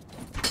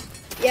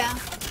 Yeah.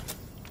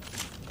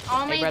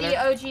 Only Hey, brother, the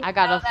OGs I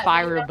got know a that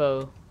fire video.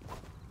 bow.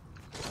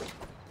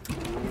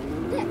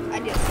 Yeah, I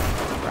do.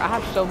 I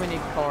have so many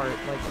cards.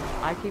 Like,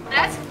 I keep.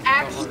 That's finding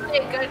actually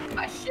a good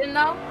question,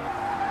 though.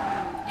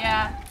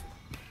 Yeah.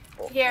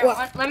 Here,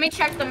 What? let me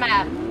check the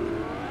map.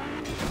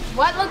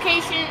 What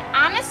location?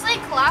 Honestly,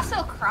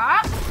 Colossal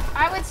Crop,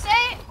 I would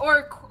say,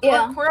 or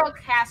Coral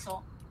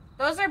Castle.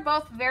 Those are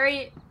both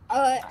very.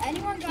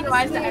 Anyone got a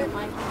TOIs spare? that I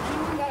like.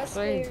 Anyone got a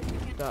spare?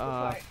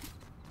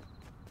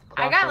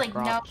 I got like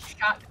no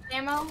shotgun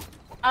ammo.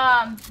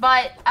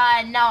 But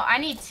no, I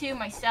need 2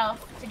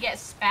 myself to get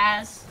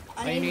spaz.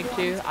 You need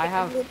 2? I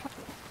have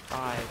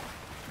 5.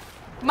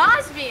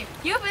 Mosby,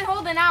 you've been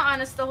holding out on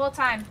us the whole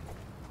time.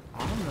 I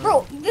don't know.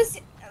 Bro, this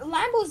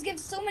Lambos give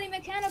so many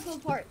mechanical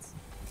parts.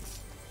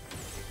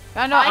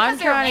 I know. I'm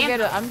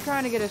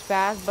trying to get as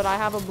fast, but I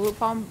have a blue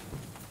pump.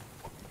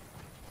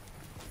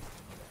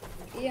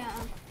 Yeah.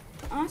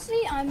 Honestly,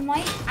 I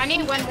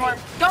need one more.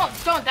 Don't.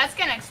 That's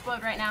gonna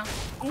explode right now.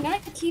 I'm gonna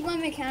keep my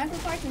mechanical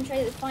parts and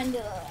try to find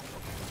a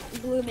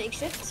blue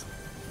makeshift.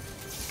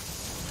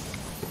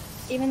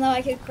 Even though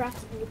I could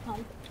craft a blue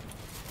pump.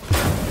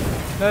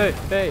 Hey.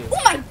 Oh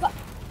my god!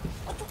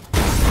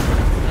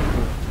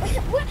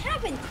 What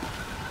happened?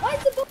 Why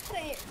is the boat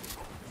there?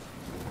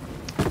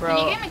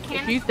 Bro,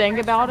 if you think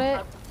about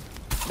it,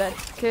 that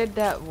kid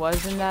that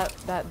was in that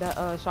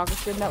soccer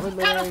skin that was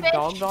literally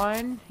dogged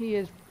on, he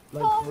is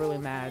like really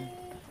mad.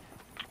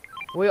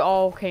 We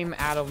all came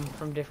at him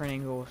from different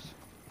angles.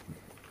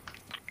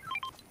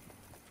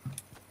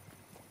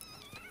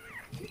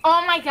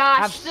 Oh my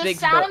gosh, the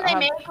sound they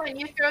make when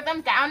you throw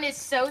them down is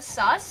so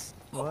sus.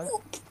 What?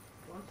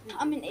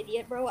 I'm an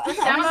idiot, bro.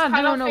 I'm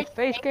not doing no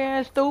face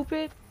cam,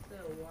 stupid.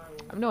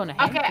 I'm doing a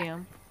hand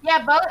cam.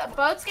 Yeah,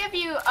 boats give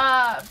you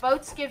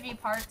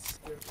parts.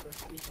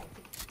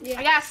 Yeah.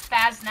 I got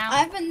spaz now. I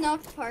have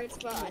enough parts,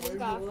 but I just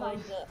gotta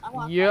find the.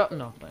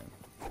 Nothing.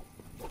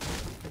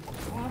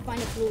 I wanna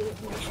find a blue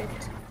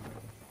makeshift.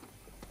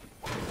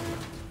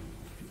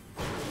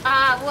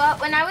 Well,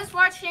 when I was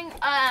watching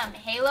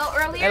Halo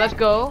earlier. Hey, let's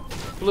go.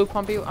 Blue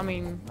pumpy. I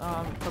mean,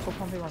 purple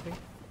pumpy. Well,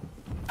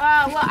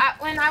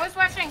 when I was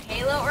watching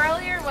Halo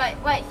earlier,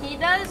 what he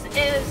does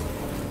is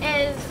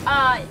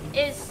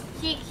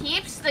he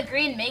keeps the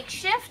green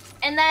makeshift,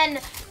 and then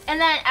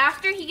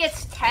after he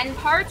gets 10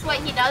 parts, what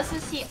he does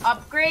is he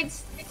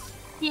upgrades.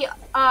 He'll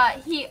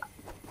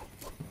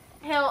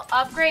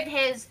upgrade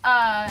his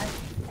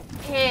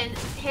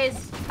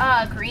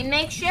green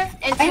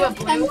makeshift into a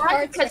blue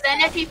one, because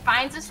then if he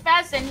finds a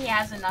spaz, then he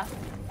has enough.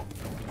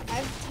 I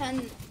have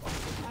 10.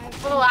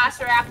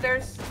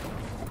 Velociraptors.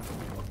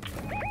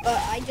 But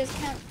I just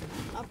can't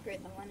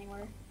upgrade them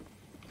anywhere.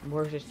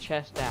 Where's his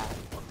chest at?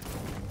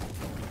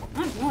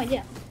 I have no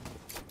idea.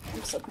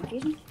 I'm so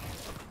confused.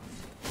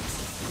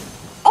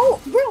 Oh,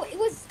 bro, it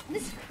was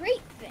this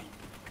crate thing.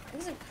 It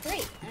was a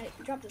crate. I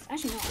dropped this.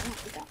 Actually, no, I don't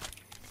think that.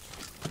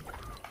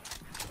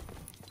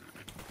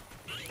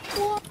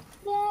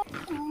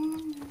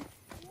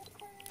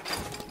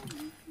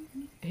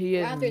 He's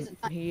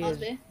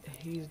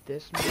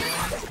this man.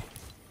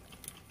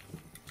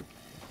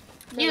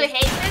 You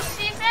hate this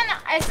season?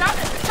 It's not.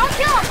 Don't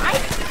kill him.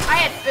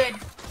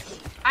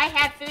 I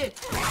had food.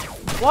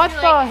 What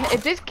the?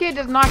 If this kid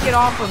does not get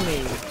off of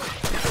me,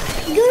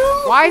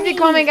 why is he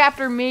coming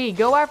after me?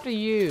 Go after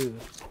you.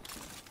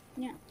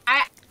 Yeah.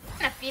 I'm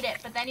gonna feed it,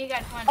 but then you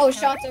guys want. Oh,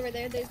 shots over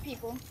there. There's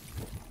people.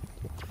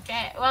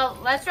 Okay. Well,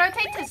 let's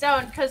rotate to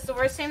zone, because the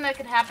worst thing that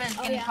could happen is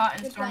getting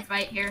caught in storm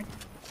fight here.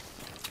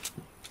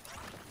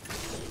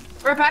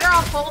 We're better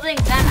off holding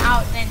them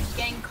out than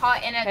getting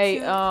caught in a. Hey,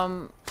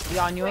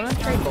 Jan, you wanna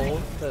trade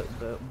bows?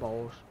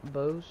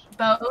 Bows?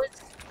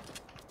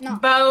 No.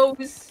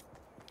 Bows.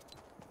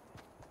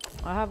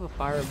 I have a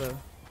fire bow.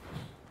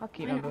 How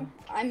cute of you.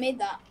 I made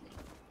that.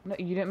 No,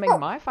 you didn't make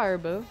my fire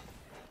bow.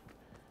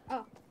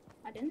 Oh,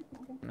 I didn't?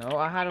 Okay. No,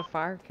 I had a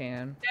fire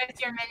can. There's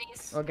your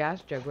minis. Or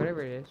gas jug,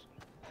 whatever it is.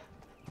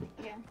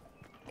 Yeah.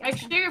 Make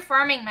sure you're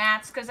farming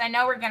mats, because I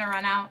know we're gonna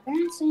run out.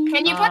 Fancy.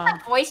 Can you put the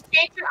voice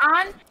changer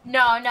on?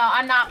 No,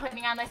 I'm not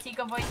putting on the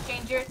Seiko voice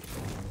changer.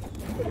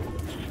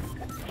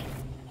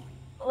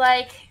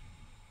 Like.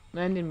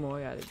 Landon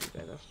Moy added you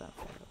guys. That's not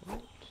fair.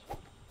 What?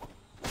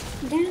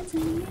 I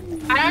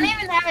don't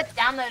even have it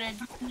downloaded,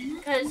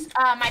 because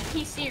my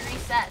PC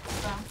resets.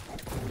 So.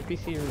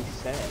 PC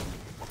reset.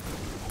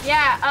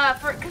 Yeah,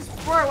 because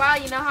for a while,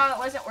 you know how it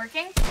wasn't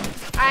working?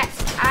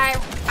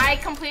 I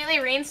completely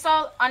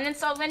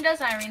uninstalled Windows,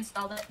 and I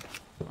reinstalled it.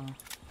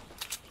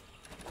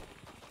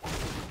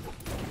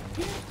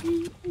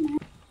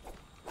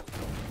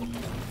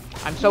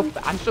 I'm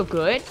so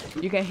good.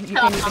 You can even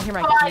hear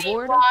my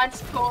keyboard.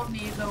 Once told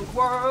me the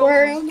world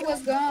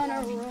was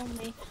gonna roll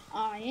me.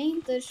 I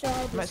ain't the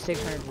sharpest. I'm at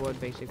 600 wood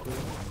basically.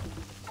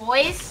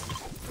 Boys,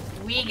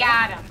 we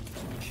got him.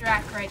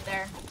 Shrek right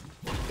there.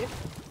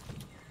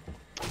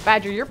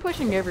 Badger, you're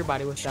pushing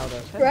everybody without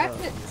us. Shrek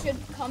should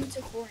come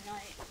to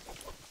Fortnite.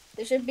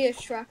 There should be a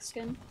Shrek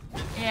skin.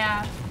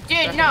 Yeah.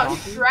 Dude, no,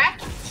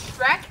 Shrek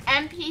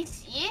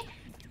NPC,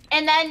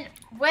 and then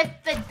with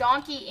the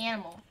donkey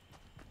animal.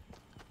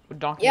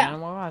 Donkey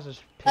animal has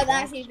his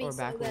pickaxe or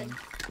back wing?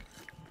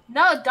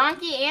 No,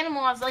 donkey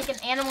animal is like an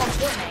animal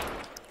Fortnite.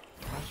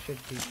 That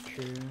should be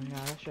true.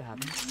 Yeah, that should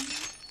happen.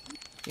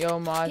 Yo,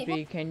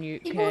 Mosby, can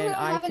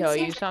I tell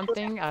you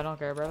something? I don't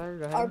care, brother.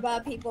 Go ahead. Are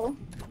bad people.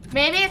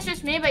 Maybe it's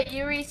just me, but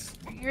you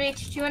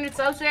reached 200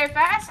 subs very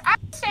fast.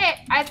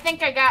 I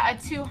think I got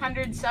a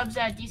 200 subs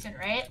at a decent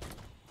rate.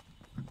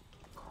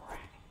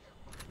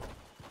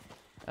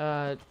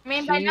 I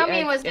mean, by no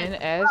means was it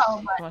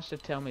TXNS wants to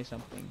tell me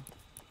something.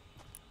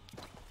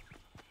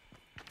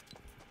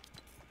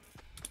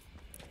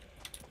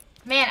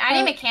 Man, I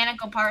need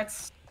mechanical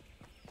parts.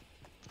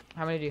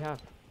 How many do you have?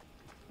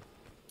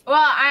 Well,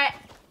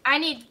 I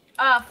need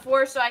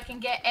 4 so I can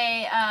get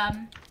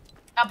a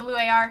blue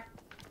AR.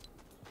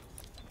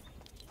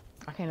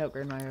 I can't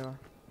upgrade my AR.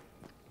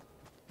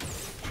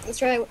 Let's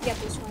try to get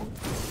this one.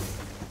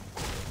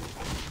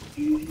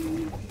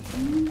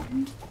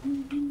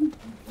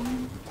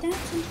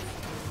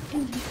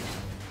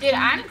 Dude,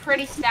 I'm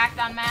pretty stacked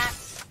on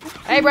maps.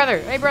 Hey, brother!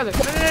 Hey, brother! No.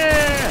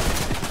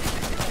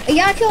 You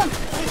gotta kill him!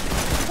 Wait,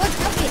 look,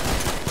 help me!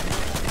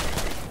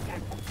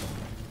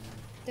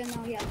 Didn't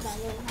know he had that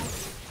little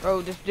house.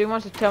 Bro, this dude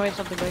wants to tell me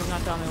something, but he's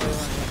not telling me what he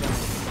wants to tell me.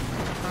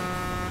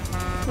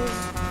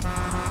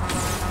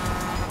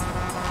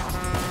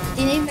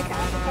 Do you need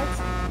mechanical parts?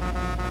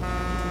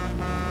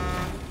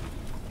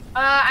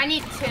 I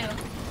need 2.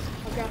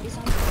 I'll grab you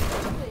some.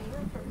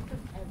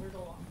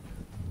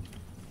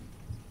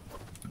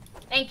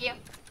 Thank you.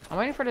 I'm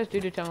waiting for this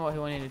dude to tell me what he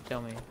wanted to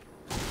tell me.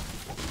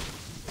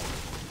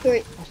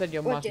 Great. I said,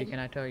 yo, Mossy, can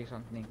I tell you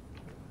something?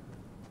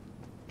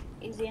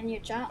 Is he in your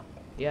chat?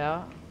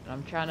 Yeah,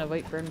 I'm trying to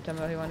wait for him to tell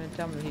me what he wanted to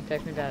tell me. He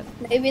texted me that.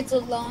 Maybe it's a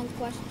long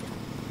question.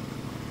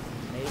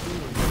 Maybe.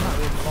 It's not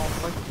really a long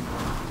question.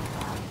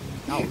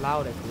 Out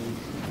loud, at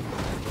least.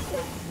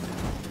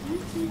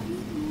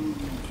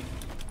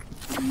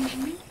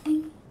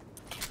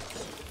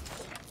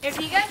 If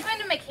you guys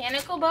find a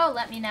mechanical bow,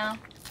 let me know.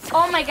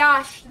 Oh my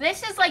gosh,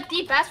 this is like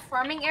the best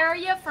farming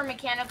area for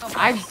mechanical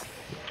bows.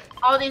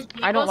 All these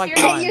I don't like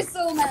here. You're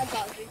so mad,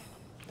 Cosby.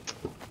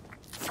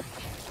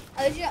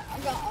 I've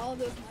got all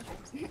those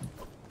mushrooms.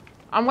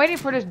 I'm waiting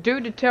for this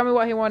dude to tell me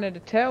what he wanted to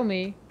tell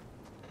me.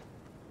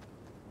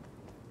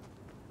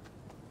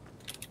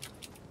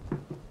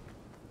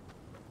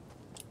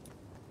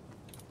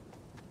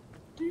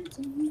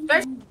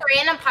 There's a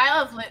random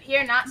pile of loot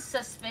here, not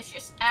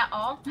suspicious at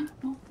all.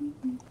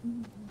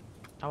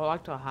 I would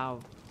like to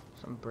have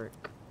some brick.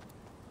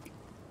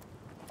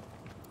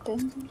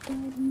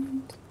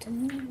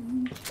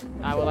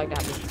 I would like to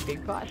have this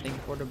big pot. Thank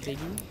you for the biggie.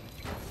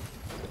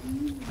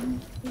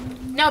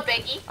 No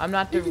biggie. I'm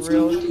not the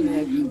real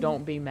TX.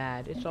 Don't be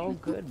mad. It's all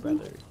good,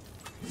 brother.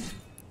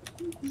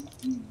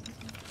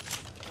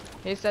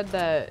 He said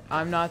that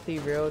I'm not the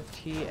real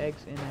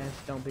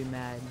TXNS. Don't be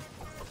mad.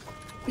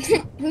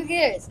 Who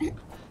cares?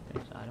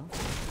 I don't.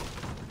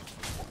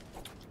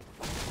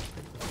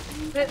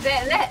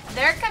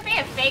 There could be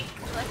a fake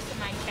clip in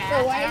my chat. So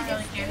why I is don't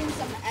really it care. doing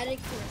some edit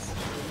course?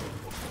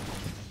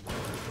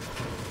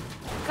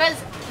 Cause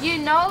you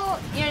know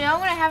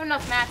when I have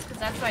enough mats, cause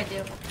that's what I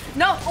do.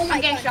 No, Oh my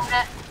I'm getting God. shot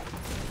at.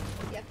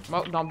 Yep.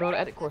 Well, don't build an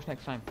edit course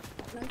next time.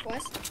 No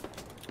quest.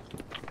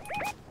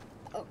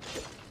 Oh.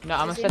 No,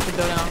 I'm gonna set the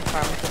building on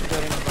fire. I'm gonna set the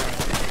building on fire.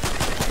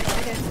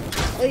 Okay.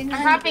 Well, he's not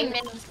I'm in dropping the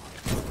building. minis.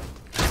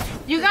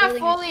 You The got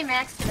building fully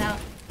maxed out.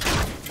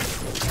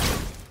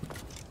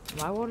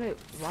 Why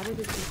did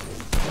it do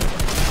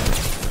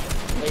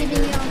I'm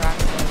keeping you on.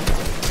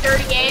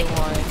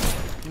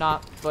 38. Not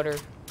butter.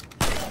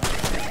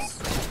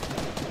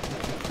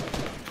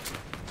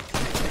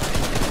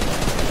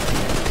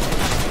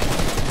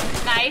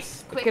 Nice.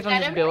 Quick Kids on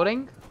this edit.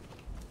 building.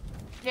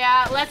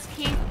 Yeah, let's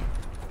keep.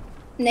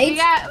 We Nate?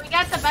 got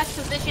the best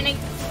positioning.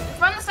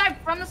 From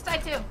the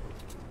side too.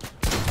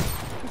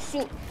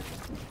 Shoot.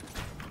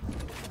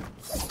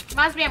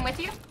 Mosby, I'm with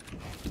you.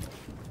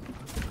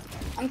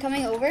 I'm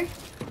coming over.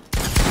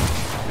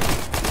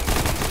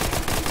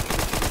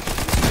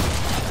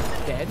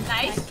 Dead.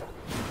 Nice. Nice,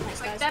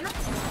 Quick guys. edit.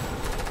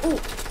 Ooh,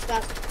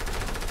 stop.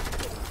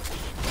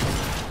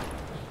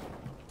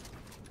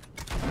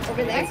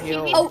 Over there. Thank you.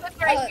 Oh,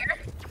 right here.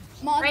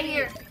 Mosby, Right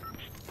here.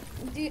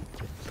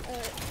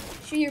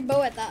 Shoot your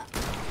bow at that.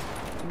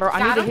 Bro, I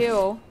Got need to him.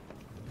 heal.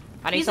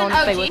 I need He's someone an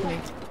to stay OG. with me.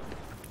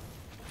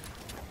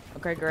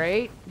 Okay,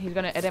 great. He's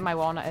gonna edit my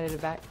wall, not edit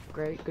it back.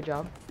 Great, good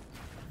job.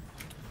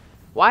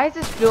 Why does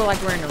this feel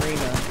like we're in an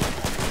arena?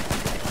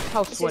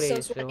 How This is sweaty so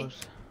it sweaty.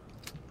 feels.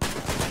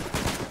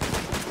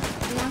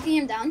 I'm knocking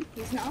him down.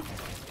 He's knocked.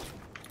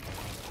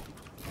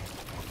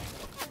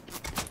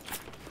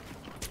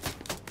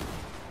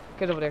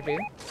 Kid's over there for you.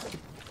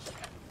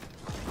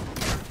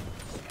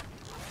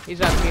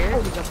 He's up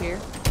here. He's up here.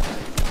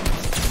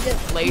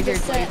 Laser. I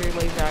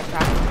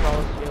cracked his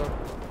ball shield.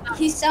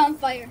 He's on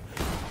fire.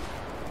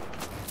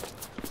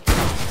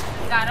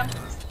 Got him.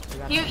 We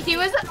got him.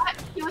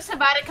 He was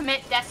about to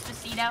commit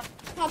Despacito.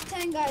 Top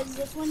 10 guys,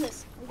 let's win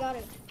this. We got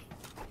it.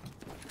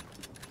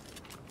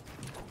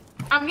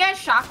 I'm gonna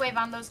shockwave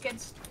on those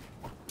kids.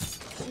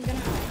 I'm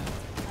gonna.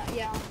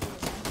 Yeah.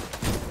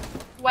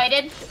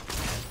 Waited.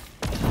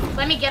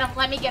 Let me get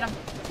him.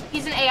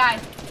 He's an AI.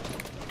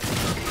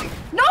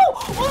 No!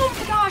 Oh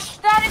my gosh,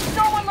 that is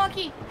so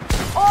unlucky.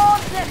 Oh,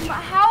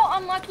 how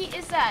unlucky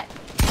is that?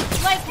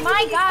 Like,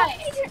 my guy.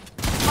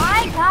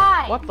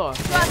 What the?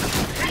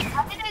 I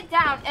hunted it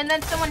down, and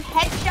then someone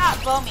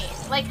headshot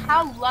Bomi. Like,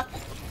 how lucky.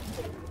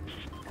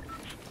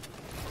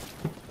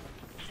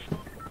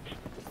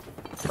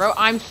 Bro,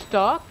 I'm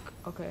stuck.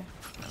 Okay.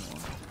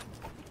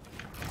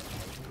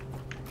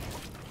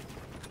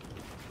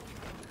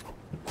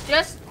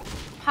 Just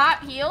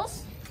pop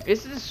heals.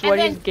 This is the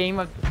sweatiest game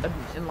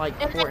in like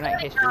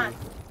Fortnite history.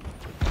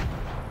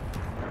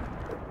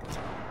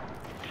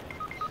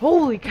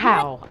 Holy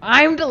cow!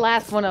 I'm the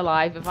last one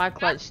alive. If I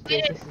clutch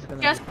this is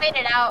gonna. Just wait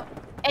it out.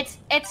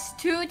 It's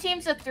 2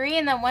 teams of 3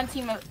 and then 1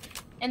 team of,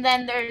 and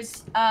then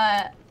there's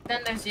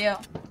you.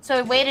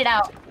 So wait it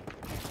out.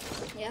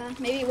 Yeah,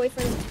 maybe wait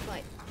for them to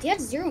fight. Do you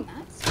have 0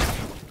 mats?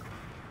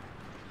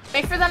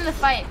 Wait for them to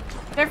fight.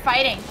 They're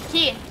fighting.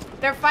 Key.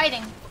 They're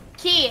fighting.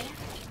 Key.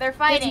 They're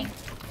fighting.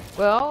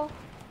 Well.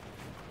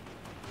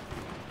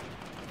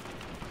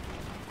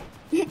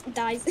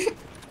 Dies.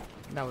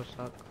 That would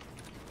suck.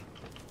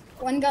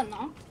 One got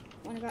knocked.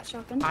 One got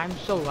shotgun. I'm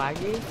so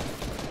laggy.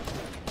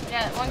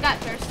 Yeah, one got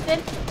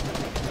thirsted.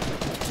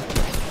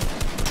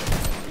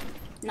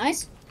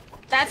 Nice.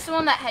 That's the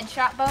one that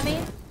headshot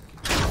Bomi.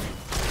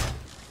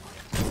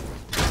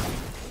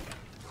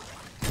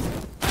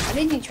 I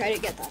didn't even try to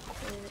get that.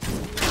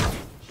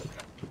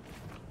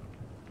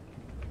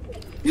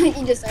 You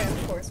just are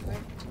of course,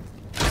 right?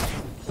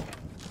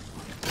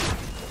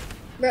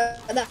 Bro,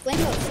 that flame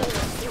was so low.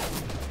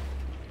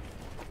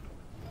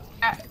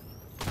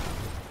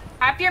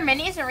 Pop your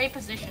minis and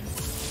reposition.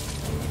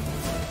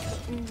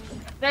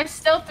 There's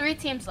still 3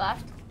 teams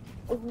left.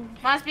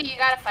 Mosby, you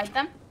gotta fight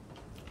them.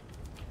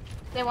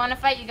 If they want to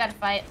fight, you gotta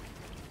fight.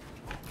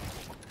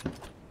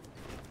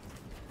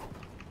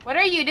 What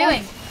are you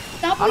doing?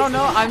 I don't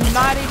know. I'm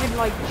not even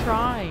like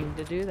trying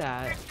to do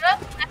that. You're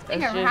just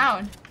messing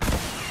around.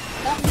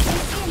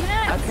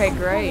 Okay,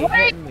 great.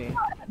 Hitting me.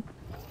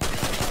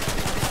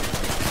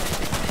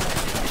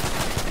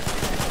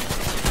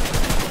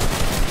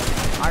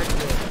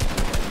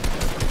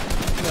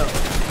 No.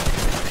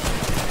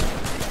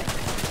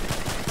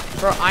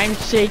 Bro, I'm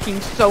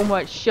shaking so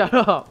much. Shut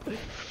up.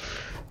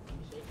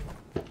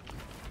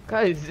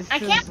 Guys, this I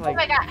is can't believe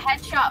like... I got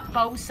headshot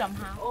bow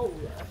somehow. Oh,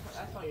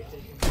 that's why you're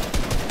shaking.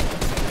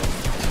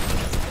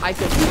 I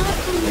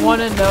just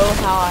want to know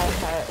how I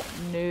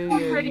knew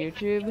your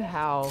YouTube,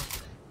 how...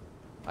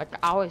 Like,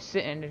 I was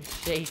sitting and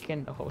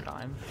shaking the whole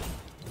time.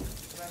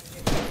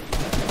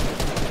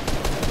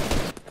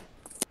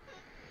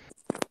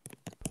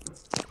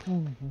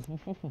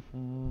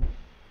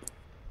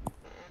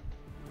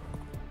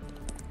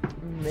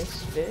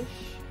 Miss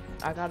Fish?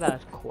 I got a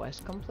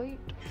quest complete?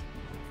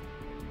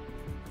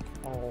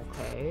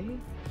 Okay.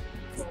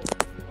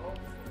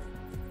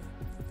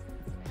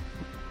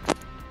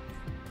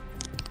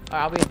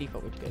 Alright, I'll be a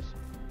default with you guys.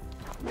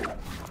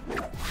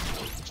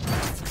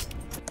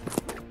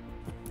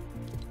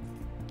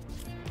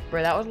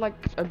 Bro, that was like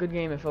a good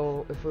game if we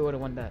would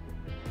have won that.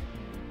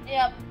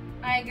 Yep,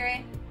 I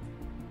agree.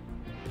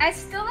 I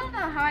still don't know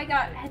how I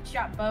got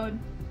headshot bowed.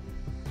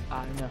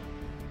 I know.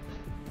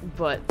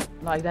 But,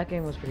 like, that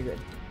game was pretty good.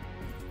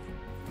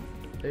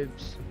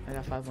 Oops, I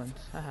got 5 wins.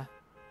 Haha.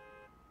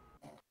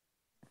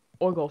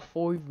 Or got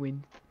 5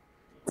 wins.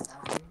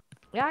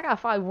 Yeah, I got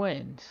 5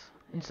 wins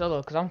in solo,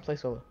 because I don't play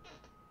solo.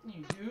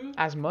 You do?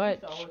 As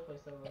much. You always play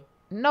solo.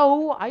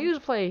 No, I used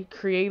to play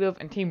creative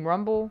and Team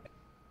Rumble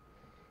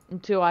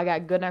until I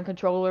got good on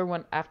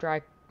controller after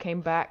I came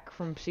back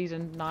from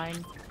season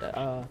 9.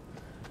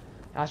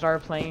 I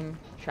started playing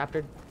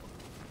chapter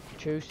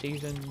 2,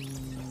 season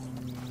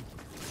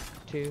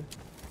 2.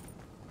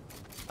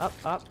 Up.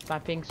 My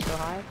ping's so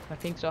high.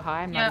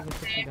 I'm not even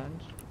switching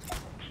guns.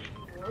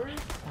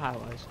 I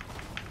was.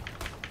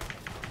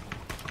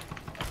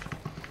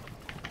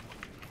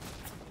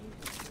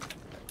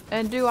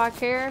 And do I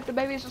care if the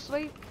baby's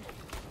asleep?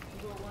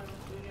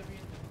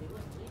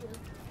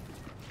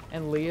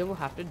 And Leah will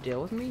have to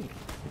deal with me.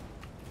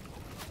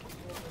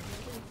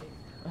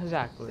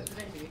 Exactly.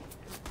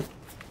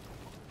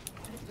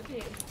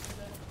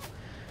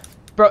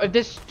 Bro, if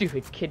this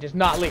stupid kid does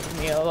not leave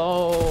me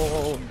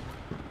alone.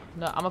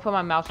 No, I'm gonna put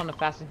my mouse on the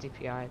fastest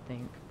DPI, I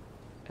think.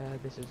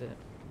 This is it.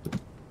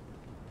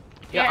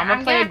 Yeah, I'm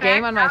gonna play a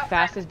game on my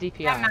fastest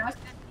DPI.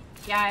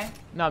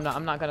 No,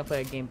 I'm not gonna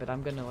play a game, but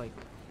I'm gonna like...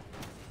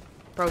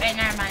 Bro,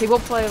 people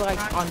play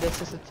like on this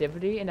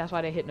sensitivity, and that's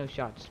why they hit no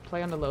shots.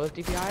 Play on the lowest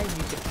DPI,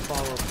 you can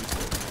follow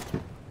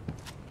people.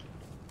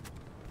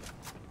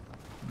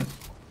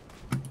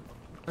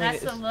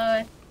 That's the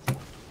lowest.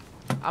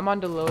 I'm on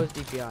the lowest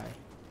DPI.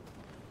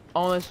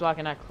 Only so I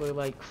can actually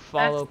like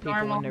follow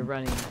people when they're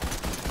running.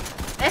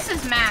 This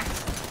is max.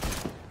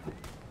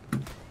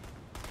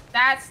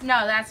 That's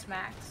max.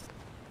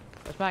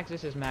 That's max,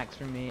 this is max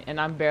for me. And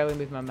I'm barely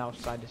moving my mouse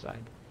side to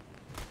side.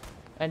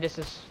 And this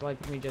is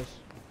like me just...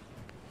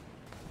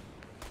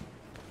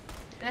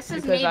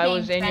 Because I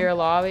was in your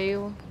lobby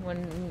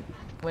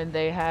when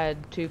they had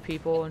 2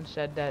 people and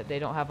said that they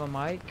don't have a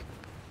mic.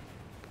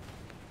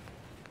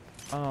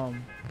 I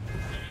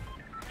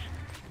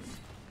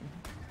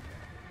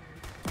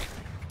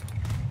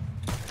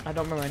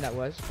don't remember when that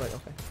was, but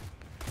okay.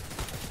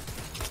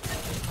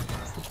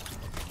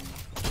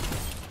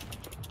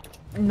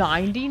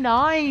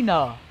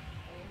 $99.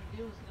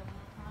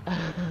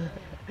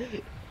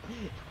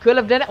 Could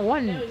have done it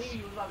once.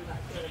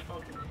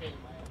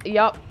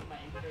 Yup.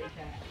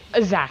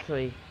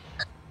 Exactly.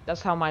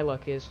 That's how my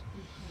luck is.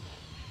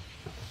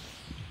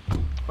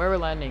 Where we're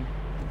landing?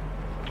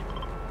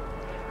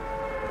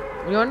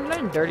 We want to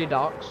land Dirty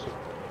Docks?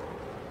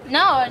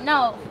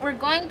 No, we're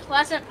going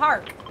Pleasant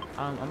Park.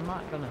 I'm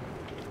not gonna.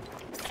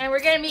 And we're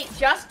gonna meet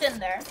Justin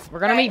there. We're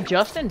gonna meet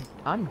Justin?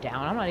 I'm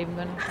down. I'm not even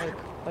gonna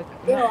like.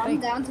 Yo, I'm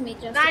down to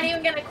meet Justin. Not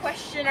even gonna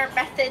question our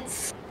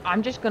methods.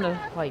 I'm just gonna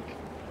like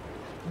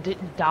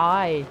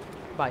die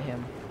by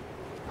him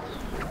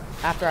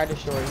after I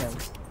destroy him.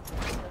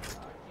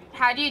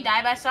 How do you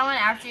die by someone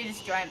after you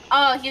destroy him?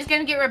 Oh, he's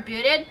gonna get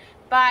rebooted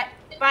by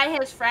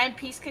his friend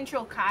Peace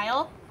Control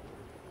Kyle.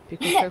 Peace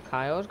Control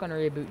Kyle is gonna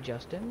reboot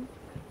Justin.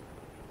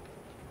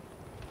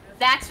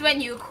 That's when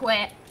you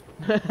quit.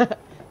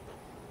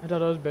 I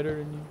thought I was better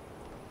than you.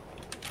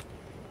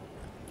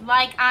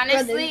 Like,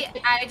 honestly,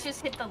 I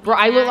just hit the Bro,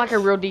 I look like a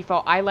real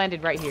default. I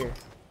landed right here.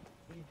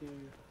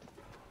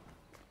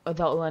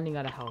 Without landing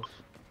at a house.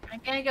 I'm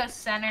gonna go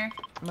center.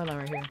 I'm gonna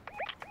land right here.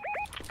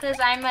 Because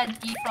I'm a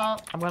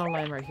default. I'm gonna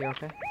land right here,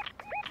 okay?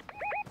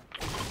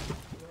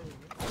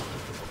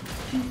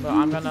 So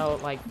I'm gonna,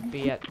 like,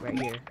 be at right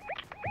here.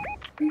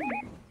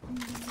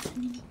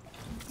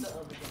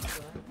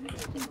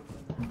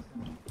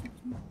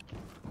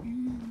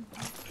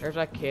 There's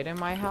a kid in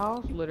my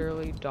house,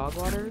 literally dog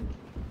water.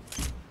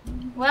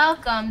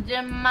 Welcome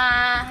to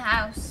my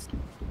house.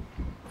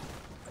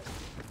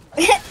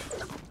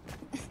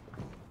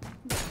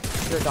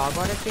 Your dog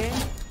water kid?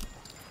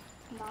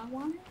 Dog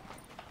water?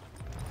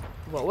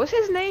 What was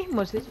his name?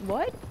 Was his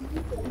what?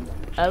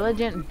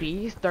 Elegant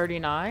Beast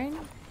 39?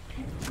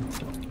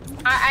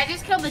 I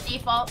just killed the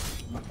default.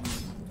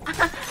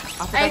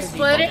 I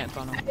exploded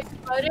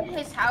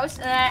his house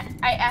and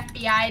I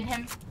FBI'd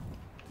him.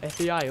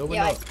 FBI, open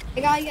up. I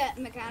gotta get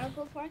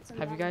mechanical parts. And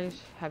Have you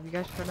guys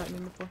heard that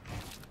name before?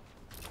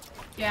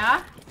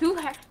 Yeah?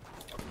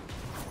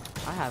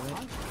 I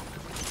haven't.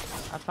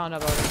 I found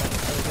out about it the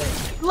other day.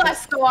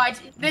 Let's go on.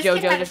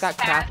 Jojo just got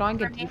cracked on,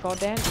 get default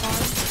dance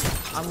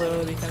on. I'm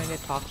literally gonna get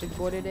toxic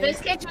boarded in.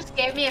 This kid just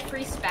gave me a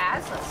free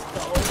spaz. Let's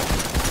go.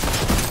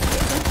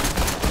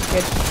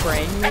 Kid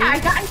spraying me. I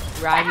got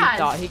Raggy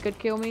thought he could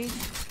kill me.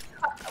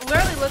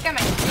 Literally, look at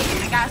my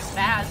face. I got a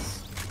spaz.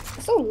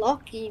 I'm so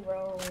lucky,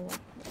 bro.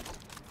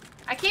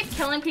 I keep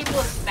killing people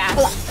with spaz.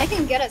 Well, I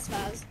can get a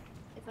spaz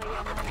if I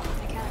get my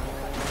mechanical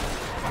parts.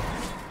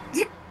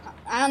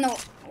 I don't know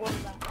what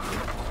is that.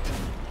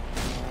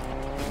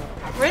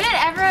 Where did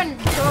everyone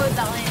go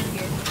that landed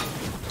here?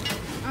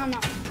 I don't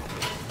know.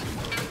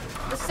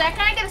 The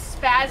second I get a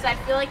spaz, I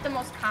feel like the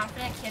most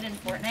confident kid in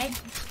Fortnite.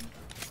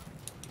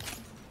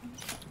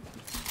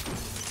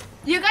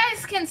 You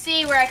guys can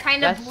see where I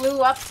kind of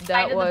blew up the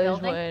side of the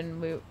building. That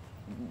was when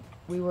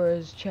we were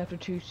as chapter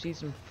 2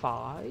 season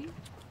 5.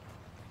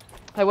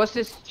 Hey, what's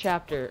this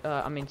chapter?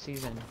 I mean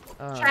season.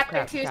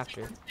 Chapter 2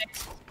 chapter. season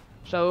 6.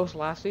 So it was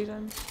last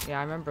season? Yeah,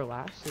 I remember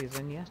last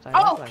season. Yes, I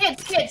Oh,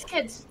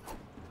 kids.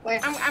 Where?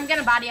 I'm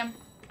gonna body him.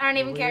 I don't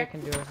even care. You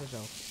can do it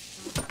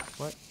yourself.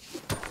 What?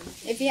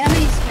 If you have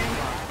any spare.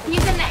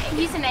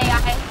 He's an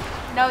AI.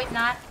 No, he's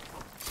not.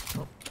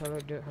 Oh, tell her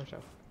to do it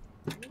herself.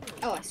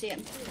 Oh, I see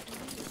him.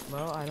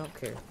 Well, I don't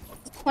care.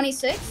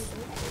 26?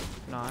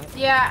 Not.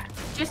 Yeah,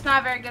 just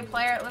not a very good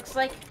player, it looks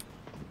like.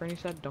 Bernie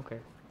said, don't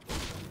care.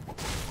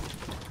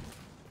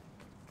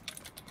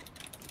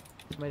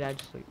 My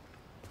dad's asleep.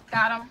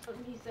 Got him. That's what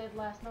he said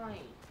last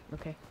night.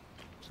 Okay.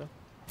 So.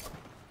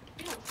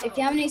 If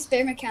you have any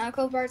spare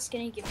mechanical parts,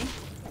 can you give me?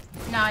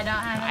 No, I don't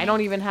have any. I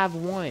don't even have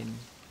one.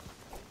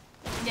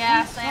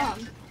 Yeah,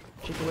 Sam.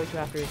 She can wait till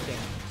after his game.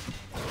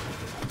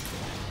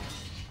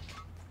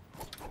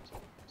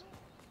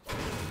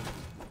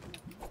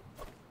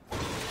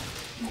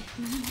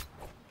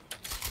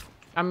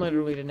 I'm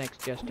literally the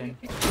next Justin.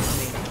 I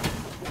mean,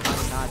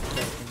 I'm not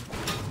Justin.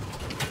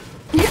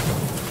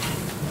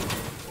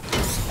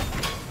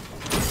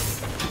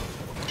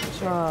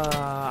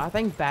 I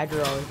think Badger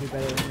will always be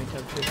better than me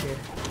to here.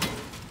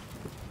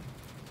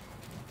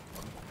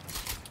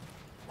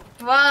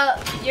 Well,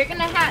 you're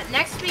gonna have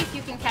next week.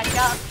 You can catch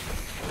up.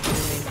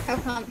 How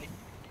come?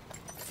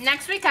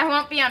 Next week I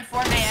won't be on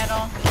Fortnite at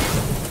all.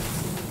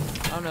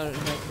 Oh no,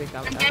 next week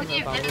I don't know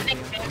if I will be on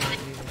Fortnite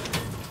either.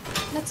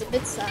 That's a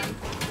bit sad.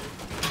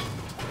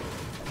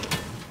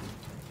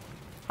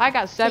 I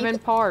got 7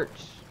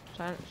 parts.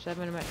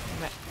 7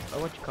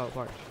 what you call it,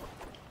 parts?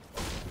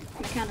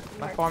 Mechanical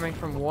By parts. farming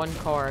from 1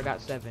 car, I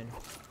got 7.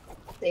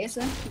 Yes,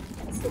 sir.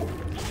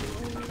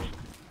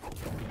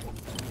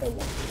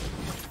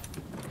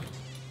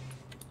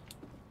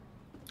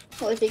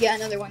 Well, if you get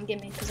another one,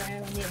 give me, because I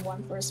only need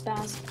 1 for a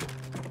spaz.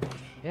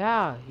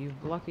 Yeah, you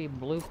lucky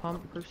blue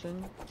pump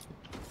person.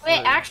 Wait,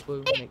 Or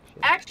actually, blue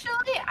makeshift.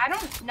 I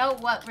don't know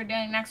what we're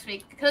doing next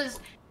week because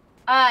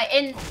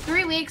in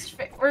 3 weeks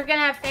we're gonna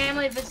have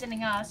family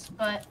visiting us,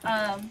 but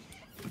I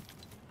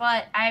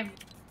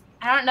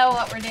don't know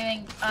what we're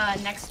doing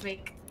next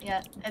week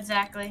yet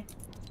exactly.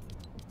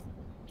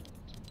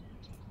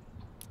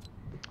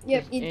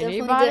 Yep, you definitely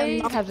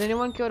Anybody? did. Has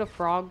anyone killed a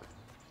frog?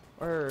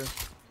 Or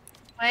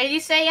What did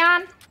you say,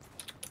 Jan?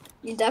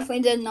 You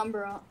definitely did a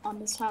number on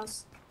this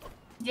house.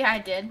 Yeah, I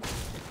did.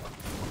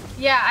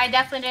 Yeah, I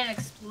definitely didn't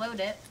explode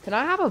it. can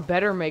I have a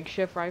better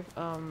makeshift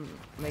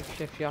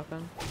makeshift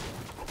shotgun?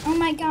 Oh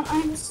my god,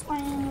 I'm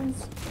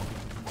spams.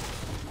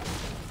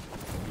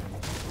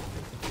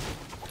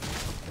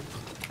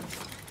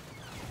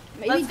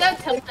 Let's go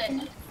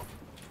tilted.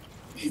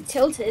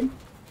 Tilted.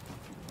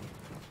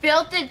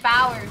 Builted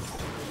Bowers.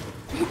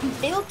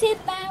 Builted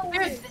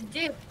Bowers.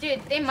 Dude,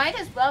 they might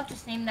as well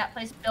just name that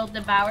place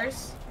Builted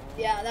Bowers.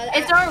 Yeah,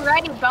 It's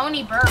already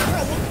Bony Bird.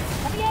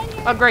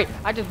 Oh great,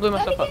 I just blew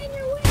myself up.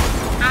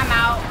 I'm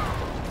out.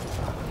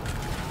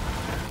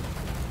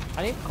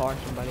 I need to car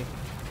somebody.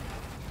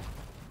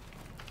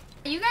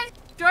 You guys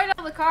destroyed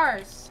all the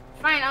cars.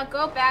 Fine, I'll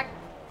go back.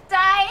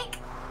 Psych!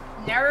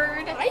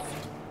 Nerd.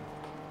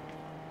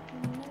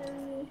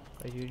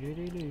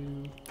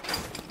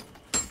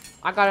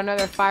 I got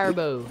another fire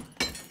bow.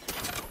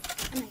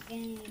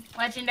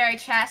 Legendary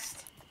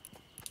chest.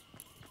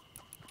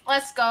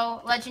 Let's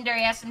go.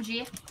 Legendary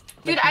SMG.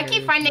 Dude, I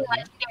keep finding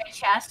legendary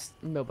chests.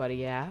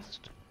 Nobody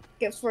asked.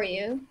 Good for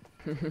you.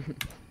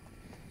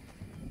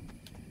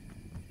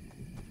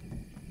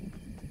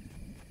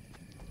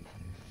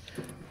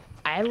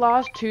 I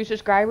lost 2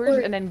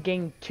 subscribers and then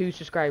gained 2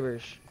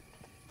 subscribers.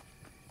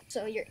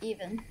 So you're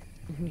even.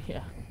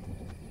 Yeah.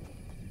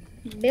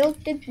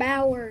 Builted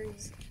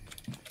Bowers.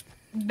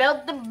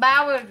 Build the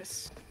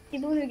Bowers.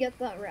 People who get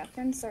that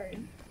reference are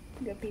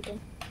good people.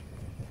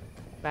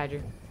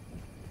 Badger.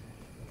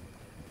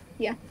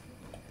 Yeah.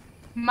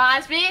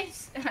 Mosby?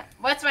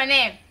 What's my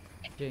name?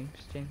 James.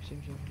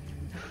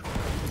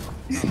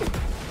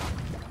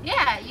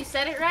 Yeah, you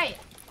said it right.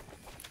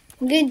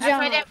 Good That's why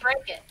I job. didn't break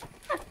it.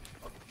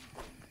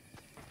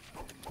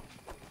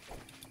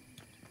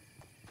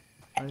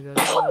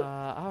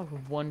 I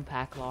have 1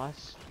 pack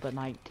loss, but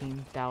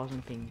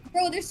 19,000 ping.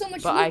 Bro, there's so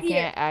much But loot I can't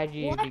here. add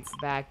you What?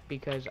 back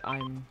because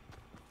I'm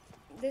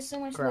There's so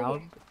much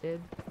crowded. loot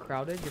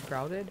Crowded? You're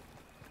crowded?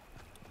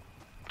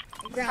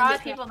 here. Probably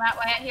people that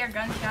way. I hear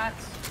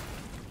gunshots.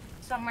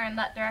 Somewhere in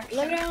that direction.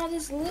 Look at all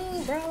this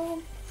loot,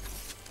 bro.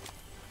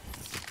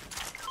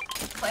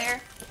 Player.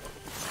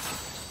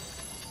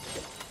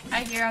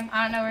 I hear him.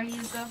 I don't know where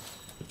he's though.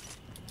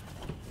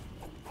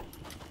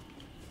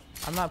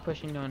 I'm not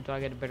pushing no until I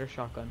get a better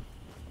shotgun.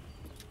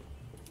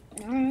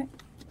 Alright.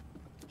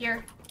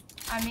 Here.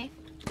 On me.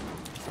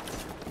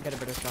 Get a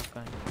better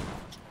shotgun.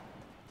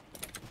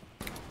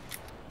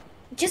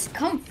 Just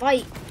come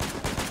fight.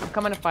 I'm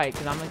coming to fight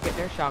because I'm gonna get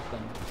their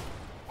shotgun.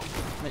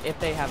 I mean, if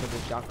they have a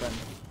good shotgun.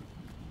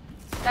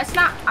 That's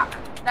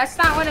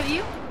not one of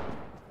you.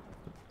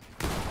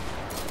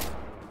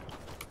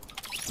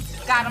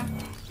 Got him.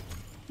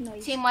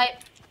 Nice. Team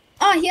wipe.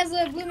 Oh, he has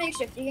a blue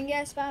makeshift. You can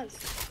get a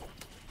spaz.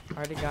 I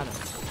already got him.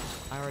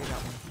 I already got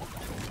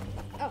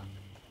one.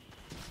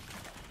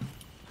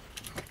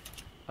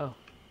 Oh. Oh.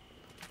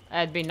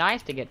 It'd be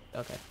nice to get.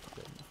 Okay.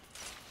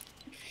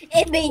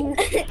 It'd be.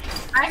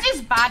 I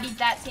just bodied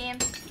that team.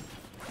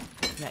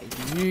 Now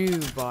you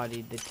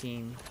bodied the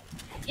team.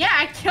 Yeah,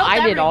 I killed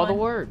I did all the everyone.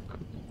 work.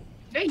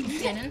 No, you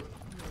didn't.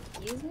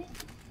 Excuse me?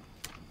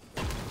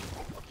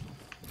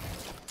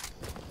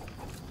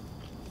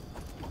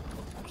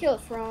 Kill a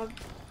frog.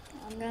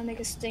 I'm gonna make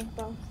a stink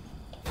bomb.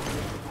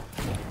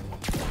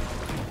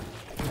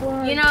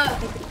 You know,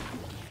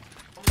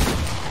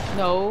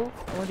 No.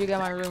 I want you to get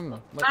my room.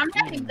 What- I'm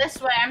heading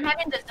this way. I'm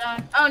heading to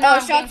zone. Oh no,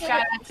 I'm getting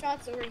shot at.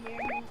 shots over here.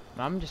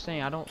 I'm just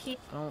saying I don't get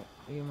my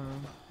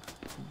room.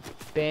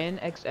 Ben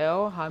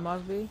XL, hi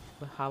Mosby.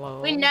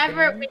 Hello. We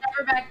never Ben.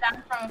 back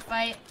down from a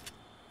fight.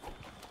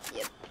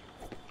 Yep.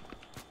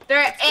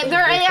 They're Big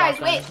AIs.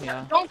 shotgun, Wait,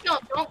 yeah. don't kill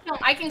them.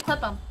 I can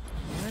clip them.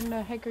 Where in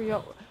the heck are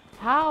y'all?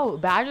 How?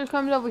 Badger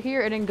comes over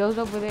here and then goes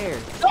over there.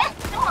 Don't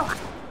kill them.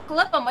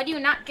 Clip them. What do you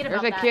not get There's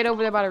about a that? kid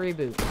over there by the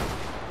reboot.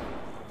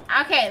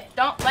 Okay,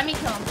 don't let me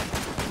kill him.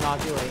 No,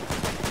 too late.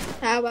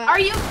 How about? Are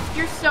you?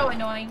 You're so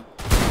annoying.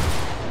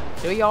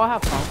 Do y'all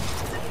have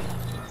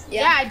pumps?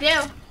 Yeah, I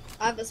do.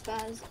 I have a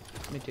spaz.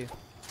 Me too.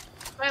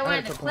 But I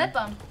wanted to clip clip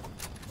them.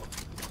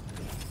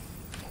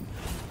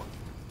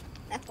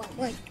 That's one.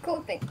 Like,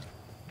 cool thing.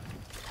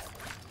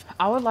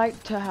 I would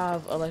like to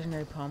have a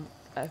legendary pump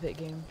at Epic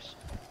Games.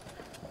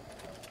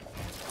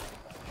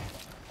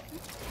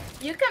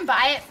 You can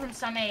buy it from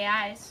some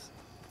AIs,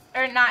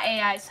 or not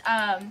AIs.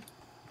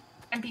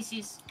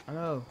 NPCs. I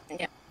know.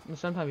 Yeah. And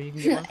sometimes you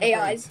can get one for free.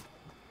 AIs.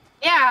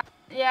 Yeah,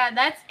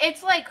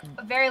 it's like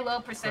a very low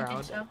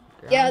percentage though.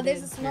 Yeah,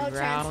 there's a Grounded, small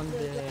chance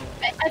grounded.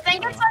 I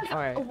think it's like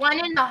Alright. 1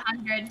 in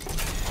 100.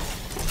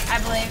 I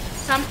believe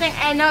something.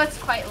 I know it's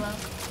quite low.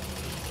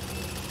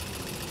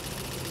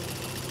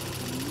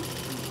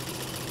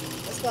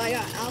 So I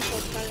got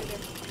alpha predator.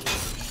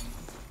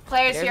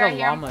 Players There's here, a I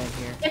hear 'em. llama in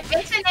here. If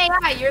it's an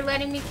AI, you're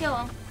letting me kill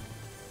him.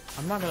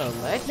 I'm not gonna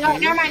let No, you.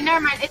 never mind,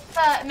 never mind. It's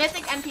the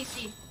mythic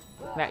NPC.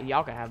 That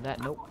y'all can have that.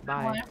 Nope.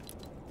 Bye.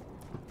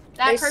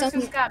 That There's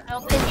person's some- got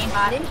built-in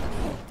aimbot.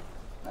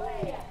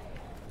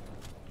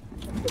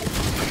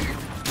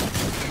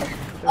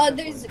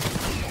 There's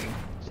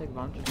Sick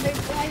bunch.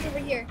 guys over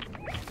here.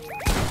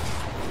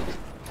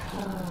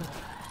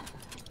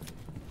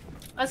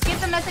 Let's get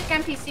the mythic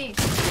NPC.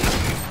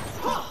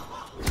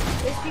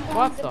 There's people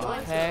What on the zip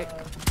lines. heck?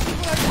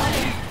 People are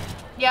coming.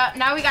 Yeah,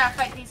 now we gotta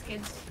fight these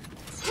kids.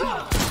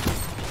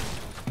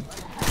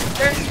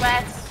 They're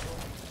sweats.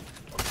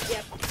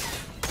 Yep.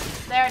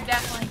 They're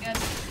definitely good.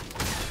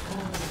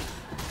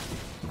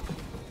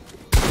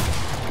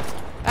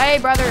 Hey,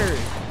 brother.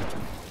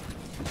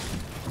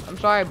 I'm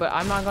sorry, but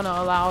I'm not gonna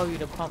allow you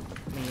to pump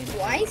me.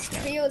 Why is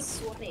Trio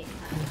sweating?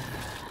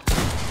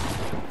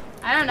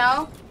 I don't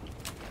know.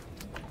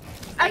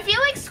 I feel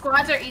like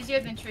squads are easier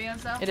than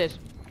trios though. It is.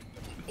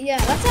 Yeah,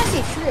 that's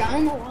actually true. I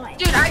don't know why.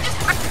 Dude, I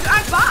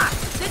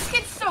boxed. This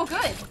kid's so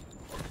good.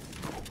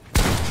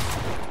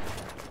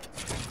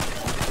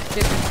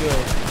 This is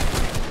good.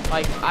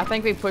 Like, I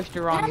think we pushed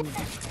the wrong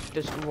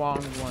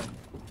one.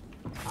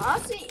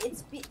 Honestly,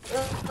 it's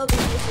it'll be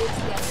easier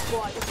to get a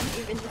squad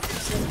even if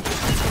it's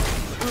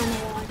I don't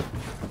know why.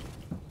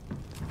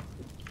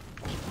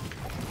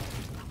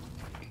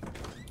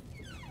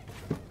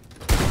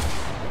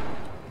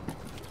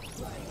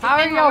 How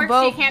are If it y'all works,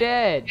 both you can't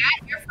dead? do that,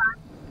 you're fine.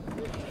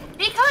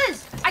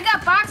 Because I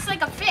got boxed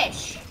like a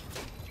fish.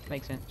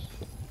 Makes sense.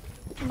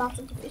 Not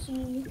so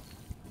fishy.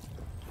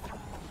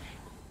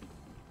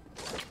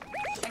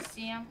 I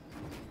see him.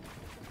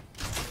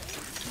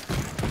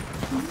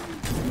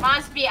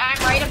 Mosby, I'm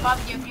right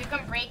above you. If you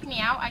can break me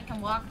out, I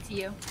can walk to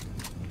you.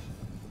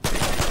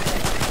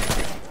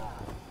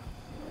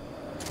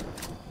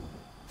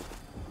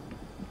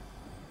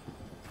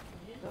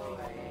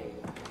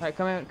 Alright,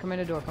 come in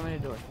the door, come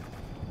in the door.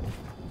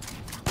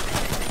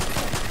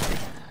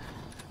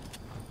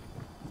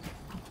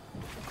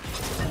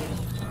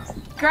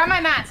 Grab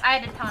my mats. I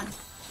had a ton.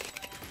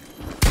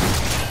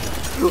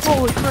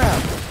 Holy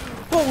crap!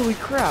 Holy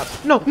crap!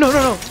 No, no,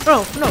 no, no,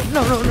 no, no, no,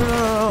 no, no,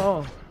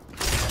 no, no!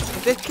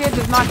 If this kid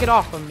does not get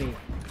off of me,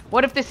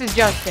 what if this is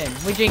Justin?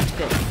 We jinxed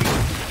it.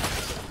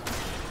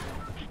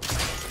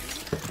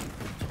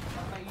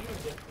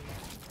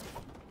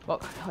 Well,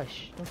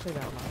 hush! Don't say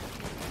that out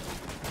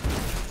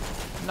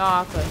loud.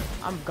 Nah,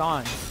 I'm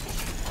gone.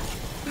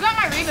 You got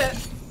my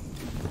reboot.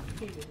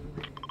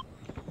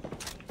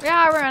 Yeah,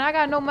 I ran. I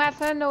got no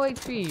mats and no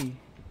HP.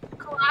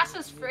 Class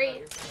is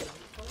free.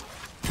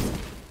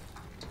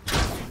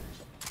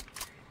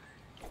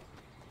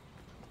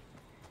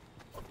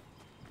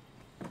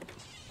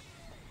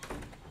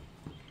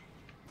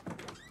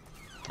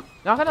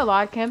 Not gonna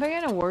lie, camping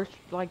in a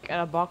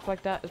box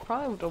like that is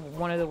probably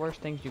one of the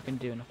worst things you can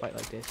do in a fight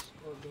like this.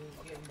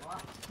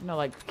 No,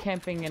 like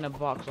camping in a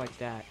box like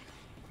that.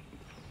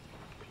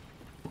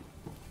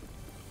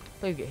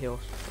 Please get heals.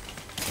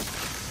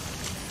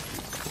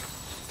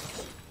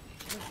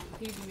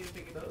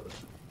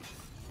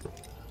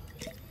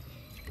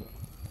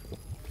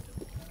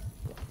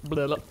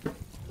 Blah, blah.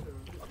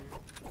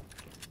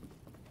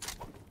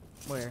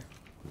 Where?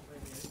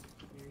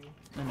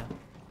 I know.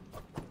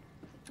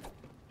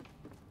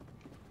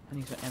 I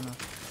need some ammo.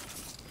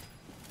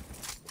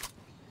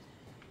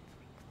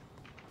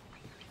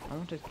 I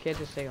want this kid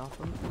to stay off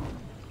of me.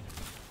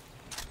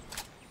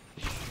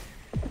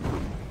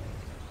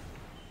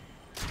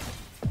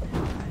 I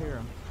hear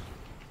him.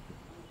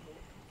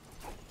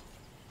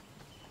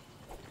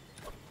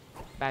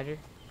 Badger?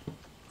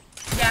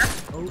 Yeah.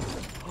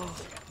 Oh.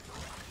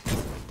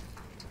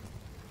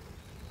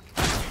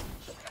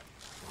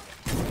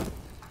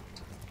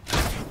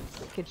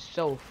 Kid's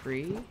so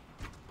free.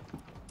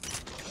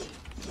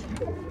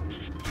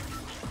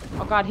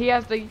 Oh god, he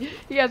has a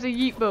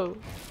yeet bow.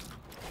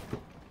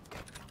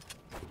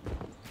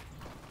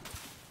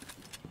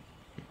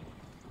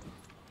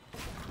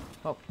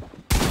 Oh.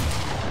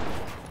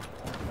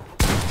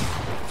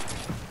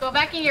 Go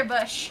back in your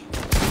bush.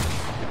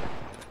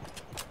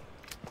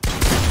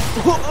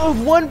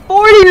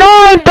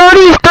 149,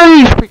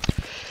 33.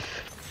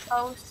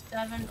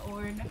 07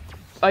 ord.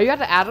 Oh, you got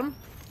to add him?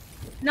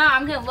 No,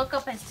 I'm gonna look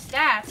up his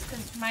stats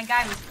because my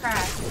guy was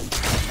cracked.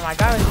 Oh, my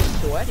guy was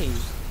just sweaty.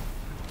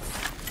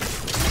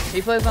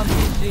 He plays on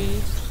PC.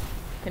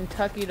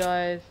 Kentucky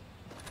does.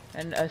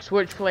 And a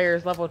Switch player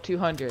is level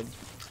 200.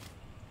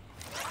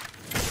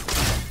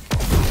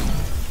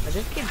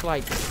 This kid's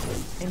like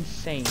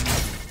insane.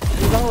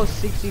 He's level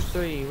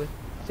 63 with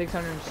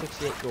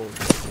 668 gold.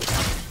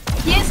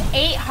 He has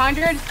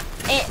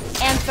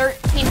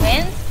 813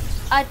 wins,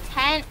 a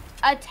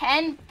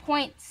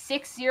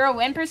 10.60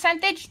 win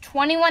percentage,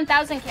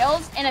 21,000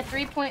 kills, and a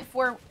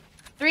 3.14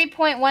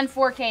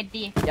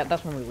 KD. Yeah,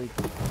 that's when we leave.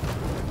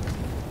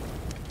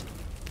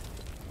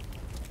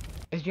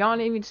 Is John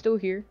even still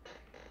here?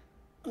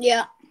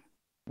 Yeah.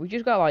 We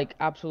just got like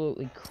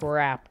absolutely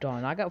crapped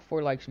on. I got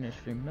 4 likes in this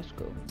stream. Let's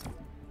go.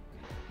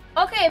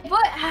 Okay,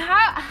 but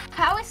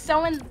how is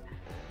someone?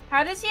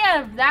 How does he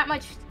have that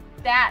much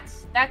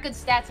stats, that good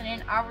stats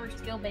in our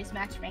skill-based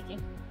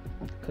matchmaking?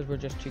 Because we're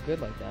just too good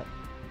like that.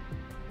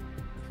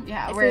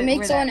 Yeah, If we're we make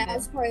we're someone that good.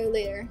 else probably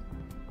later.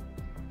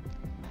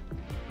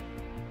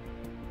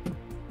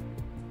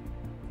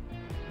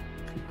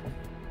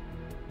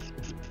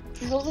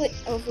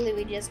 Hopefully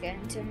we just get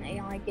into an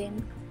AI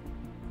game.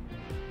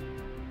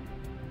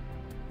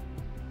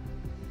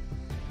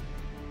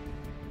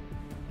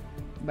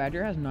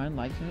 Badger has 9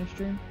 likes in his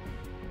stream.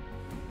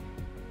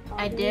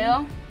 I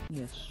do.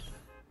 Yes.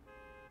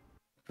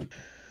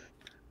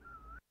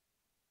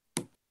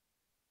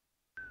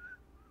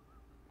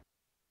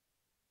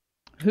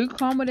 Who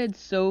commented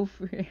so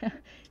free?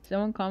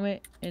 Someone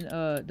comment in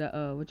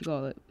the what you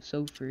call it?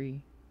 So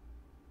free.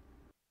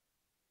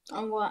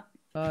 On what?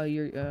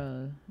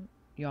 Your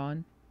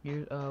yawn. Your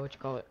what you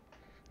call it?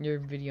 Your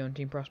video and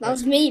Team Prospect. That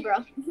was me,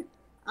 bro.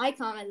 I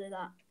commented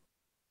that.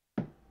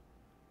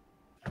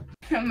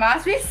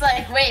 Mosby's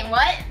like, wait,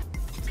 what?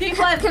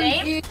 People have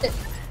names?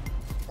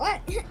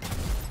 What?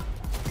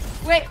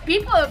 Wait,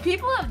 people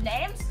have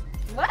names?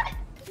 What?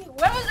 When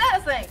was that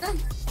a thing?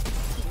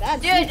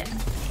 Dude,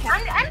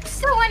 I'm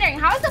still wondering,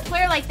 how is a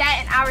player like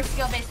that in our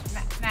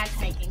skill-based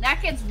matchmaking?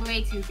 That kid's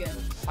way too good.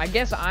 I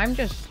guess I'm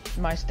just,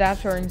 my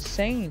stats are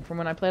insane from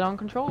when I played on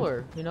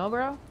controller, you know,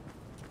 bro?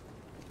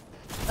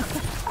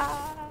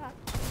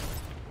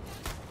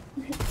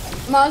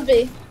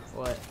 Mosby.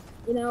 What?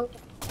 You know,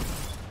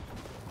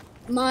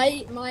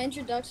 my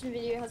introduction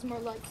video has more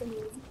likes than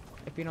you.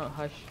 If you don't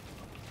hush.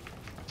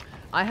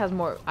 I have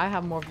more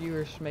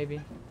viewers, maybe.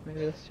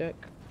 Maybe let's check.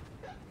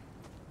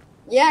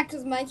 Yeah,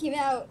 because mine came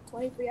out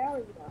 23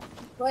 hours ago.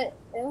 But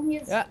it only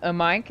has... Yeah,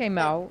 mine came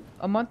out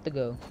a month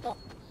ago.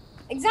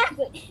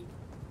 Exactly.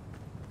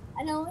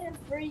 And I only have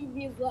 30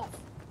 views left.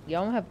 Yeah,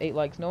 I only have 8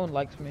 likes. No one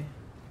likes me.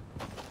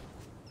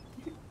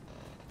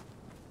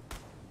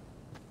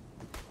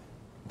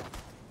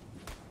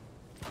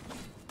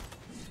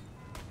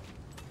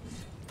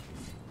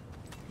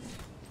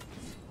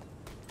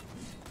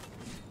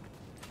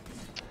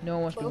 No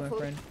one wants to be my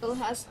friend. Bill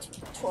has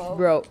 12.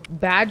 Bro,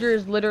 Badger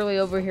is literally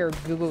over here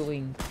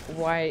Googling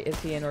why is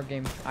he in our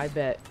game. I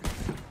bet.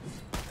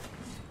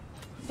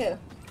 Who?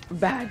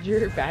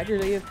 Badger's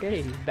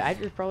AFK.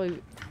 Badger's probably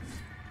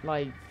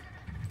like.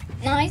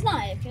 No, he's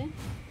not AFK.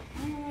 I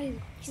don't know why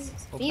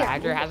he's Well, fear.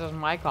 Badger has his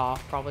mic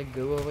off, probably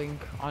Googling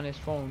on his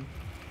phone.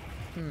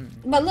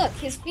 But look,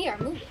 his feet are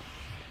moving.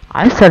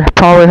 I said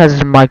probably has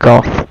his mic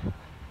off.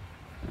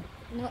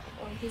 No,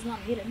 he's not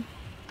muted.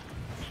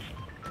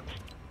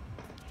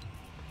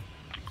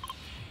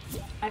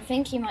 I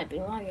think he might be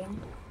lagging.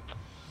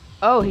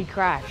 Oh, he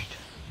crashed.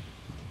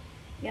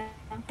 Yeah,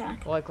 I'm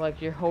back. Like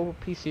your whole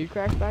PC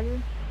crashed,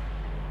 Badger?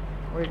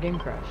 Or your game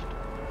crashed?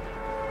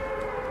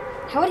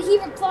 How would he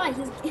reply?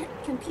 His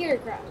computer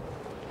crashed.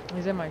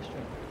 He's in my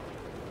stream.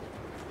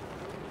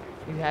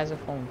 He has a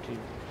phone too.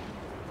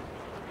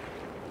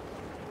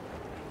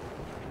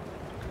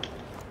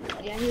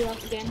 Yeah, he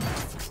left again.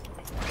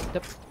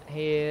 Yep.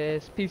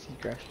 His PC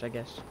crashed, I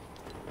guess.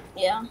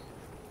 Yeah.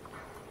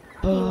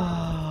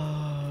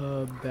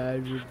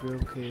 Badger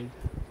Brocade.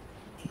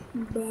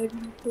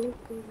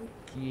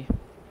 Yeah.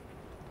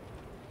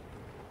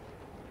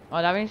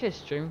 Oh, that means his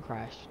stream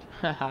crashed.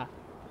 Haha.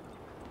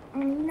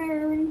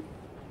 Nerd.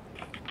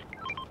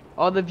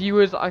 All the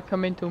viewers are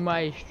coming to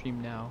my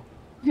stream now.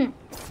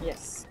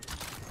 Yes.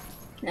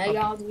 Now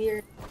y'all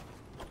weird.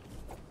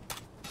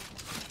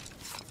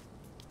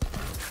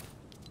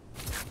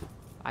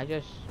 I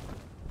just...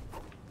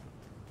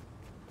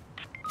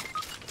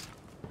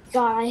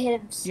 God, I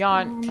hit him.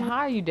 Yawn, how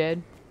are you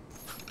dead?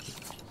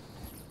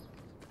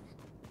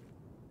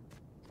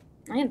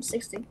 I am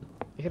 60. You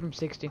hit him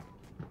 60.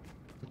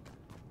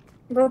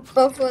 Both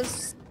of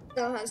us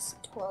still has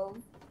 12.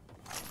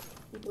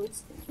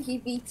 He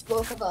beats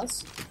both of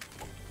us.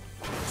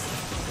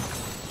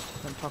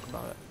 Don't talk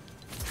about it.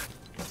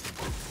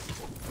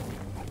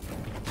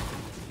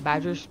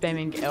 Badger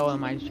spamming L in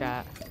my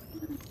chat.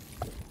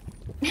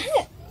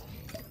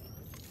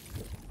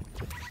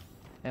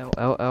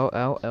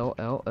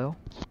 L.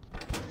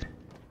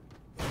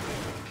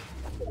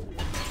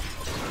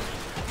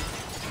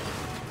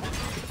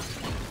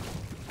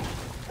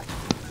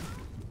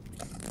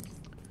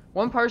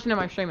 One person in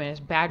my stream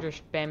is Badger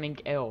spamming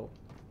L.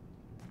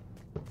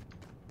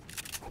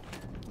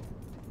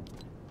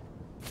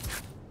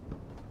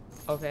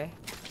 Okay.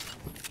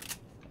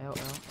 L.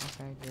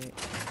 Okay, great.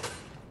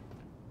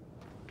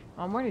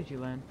 Where did you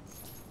land?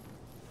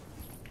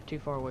 Too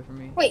far away from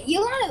me. Wait,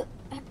 you landed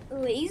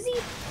lazy?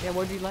 Yeah,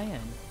 where'd you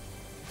land?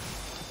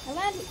 I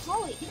landed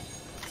Holly.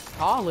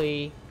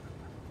 Holly?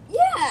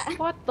 Yeah!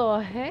 What the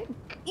heck?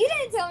 You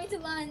didn't tell me to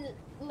land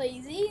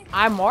lazy.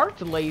 I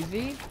marked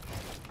lazy.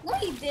 No,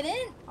 you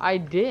didn't. I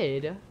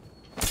did.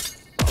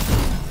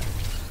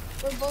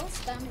 We're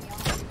both spamming y'all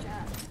in the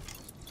chat.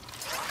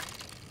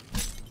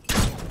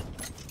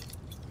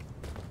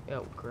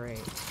 Oh,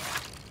 great.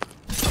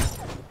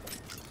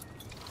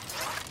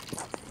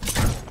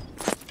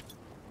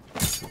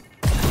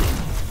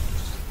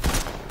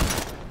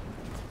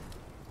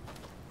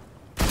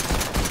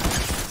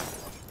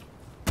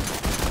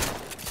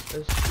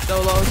 The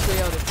solo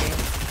trio of the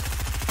game.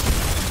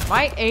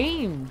 My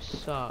aim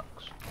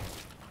sucks.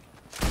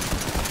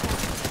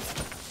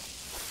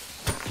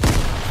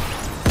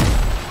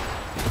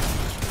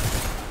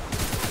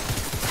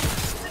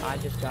 I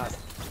just got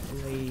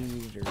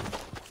lasered.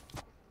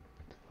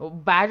 Well,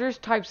 Badgers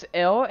types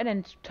L and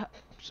then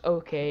types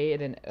OK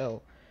and then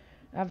L.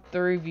 I have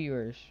 3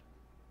 viewers.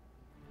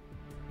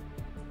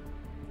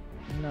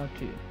 No,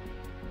 2.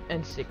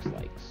 And 6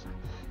 likes.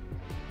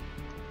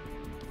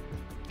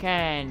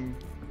 Can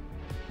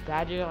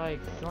Badger like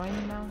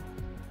join now?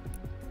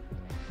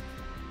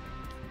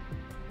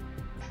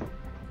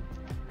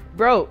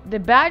 Bro, the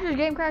Badgers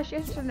game crashed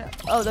yesterday.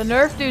 Oh, the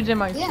Nerf dude's in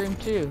my stream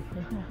too.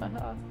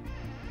 I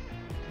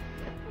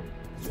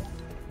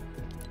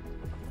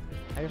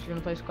guess we're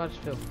gonna play Scotch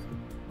still.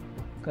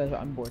 Cause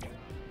I'm bored.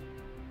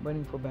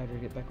 Waiting for Badger to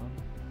get back on.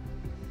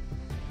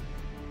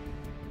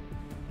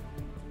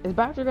 Is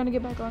Badger gonna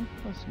get back on?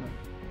 Let's know.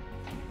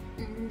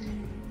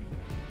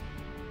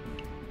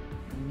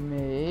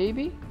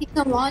 Maybe. He's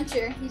a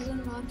launcher. He's a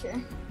launcher.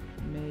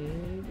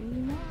 Maybe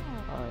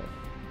not.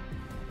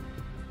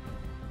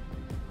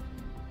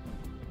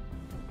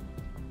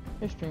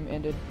 His stream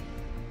ended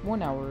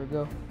 1 hour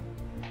ago.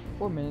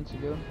 4 minutes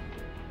ago.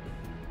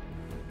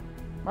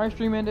 My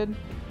stream ended.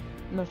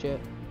 No shit.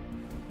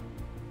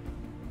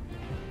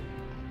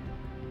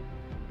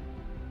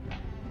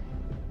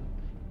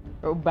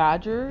 Oh,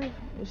 Badger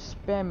is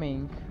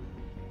spamming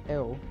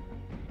L.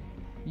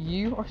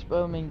 You are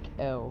spamming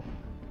L.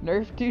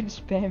 Nerf dude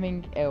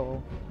spamming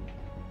L.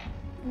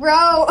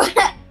 Bro!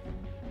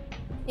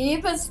 You need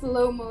to put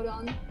slow mode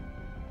on.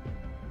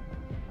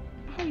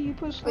 How do you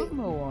put slow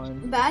mo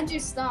on? Badger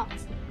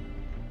stopped.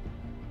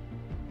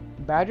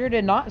 Badger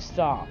did not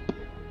stop.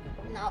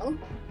 No.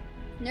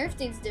 Nerf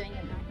dude's doing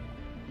it now.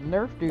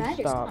 Nerf dude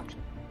Badger stopped.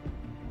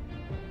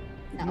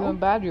 No. You and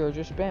Badger are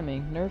just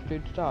spamming. Nerf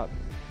dude stopped.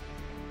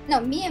 No,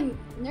 me and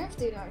Nerf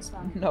dude are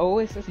spamming. No,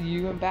 it says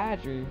you and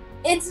Badger.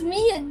 It's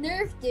me and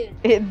Nerf dude.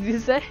 It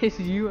says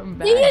you and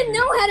Badger. He didn't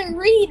know how to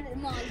read,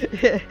 Mom.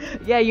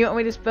 Yeah, you want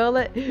me to spell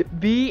it?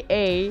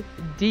 B-A-D-G-E-R.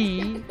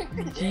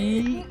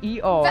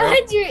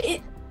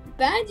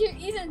 Badger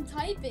isn't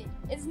typing.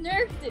 It's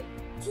Nerf dude.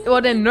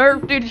 Well, then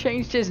Nerf dude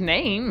changed his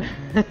name.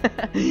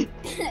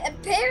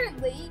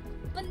 Apparently,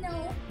 but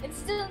no, it's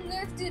still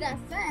Nerf dude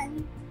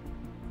FN.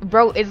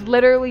 Bro, it's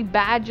literally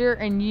Badger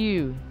and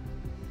you.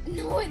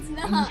 No, it's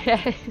not.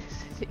 Yes,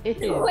 it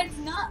is. No, it's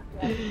not.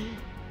 It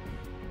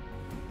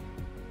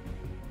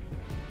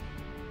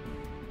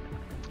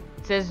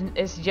says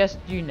it's just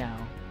you now.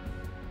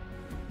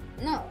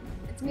 No,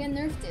 it's me and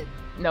Nerf dude.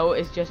 No,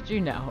 it's just you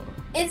now.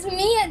 It's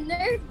me and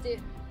Nerf dude.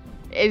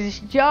 It's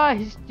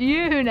just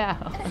you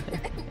now.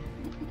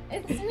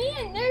 It's me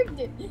and Nerf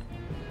dude.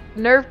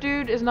 Nerf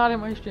dude is not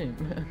in my stream.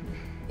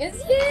 Yes,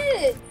 he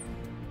is.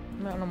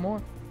 Not no more.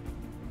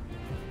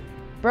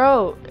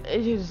 Bro,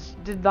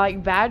 did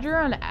like Badger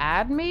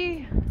unadd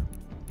me?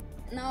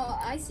 No,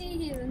 I see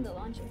he's in the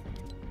launcher.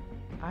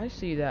 I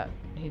see that.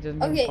 He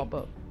doesn't even pop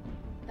up.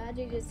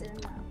 Badger just in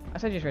now. I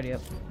said just ready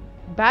up.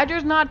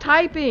 Badger's not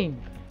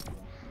typing.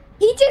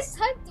 He just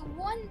typed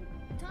one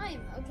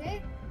time,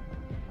 okay?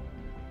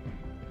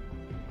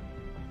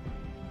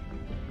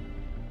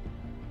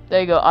 There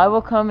you go. I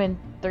will come in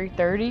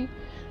 3:30.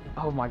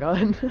 Oh my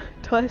god.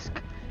 Tusk.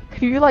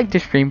 Can you like to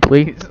stream,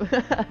 please?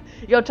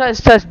 Yo,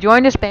 Tusk,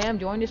 join the spam.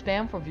 Join the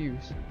spam for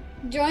views.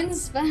 Join the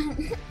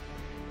spam.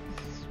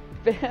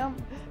 Spam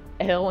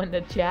L in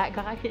the chat,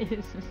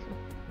 guys.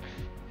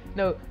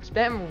 No,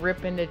 spam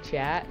rip in the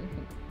chat.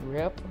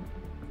 Rip.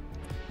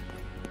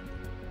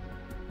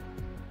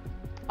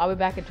 I'll be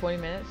back in 20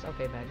 minutes.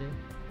 Okay, Badger.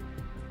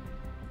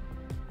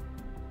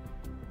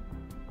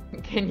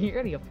 Can you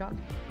ready up, John?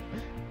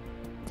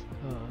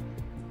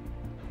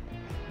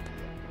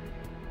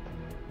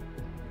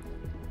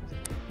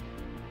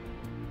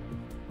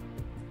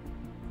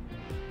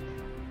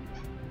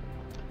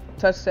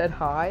 Tusk said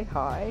hi,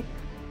 hi.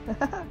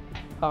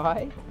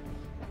 Hi.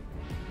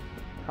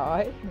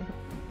 Hi.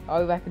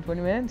 I'll be back in 20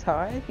 minutes.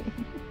 Hi.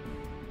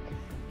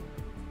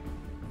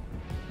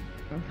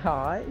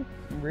 Hi.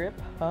 Rip.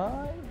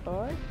 Hi.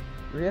 Hi.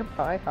 Rip.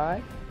 Hi.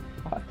 Hi.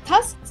 Hi.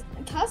 Tusk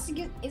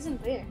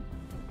isn't there.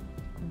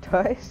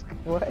 Tusk?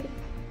 What?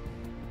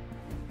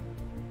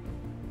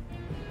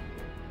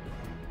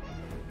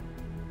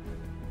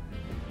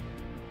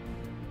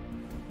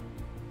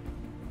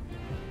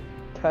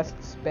 Tusk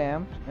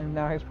spammed, and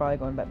now he's probably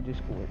going back to do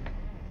schoolwork.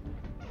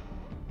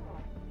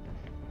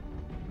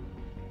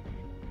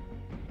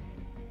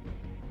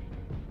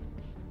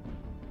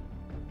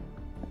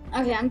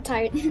 Okay, I'm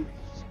tired.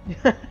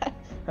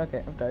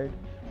 Okay, I'm tired.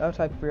 I'll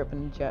type rip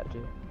in the chat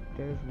too.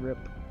 There's rip.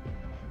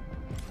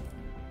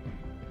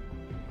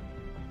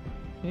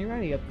 Are you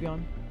ready up,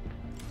 Bjorn?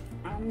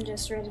 I'm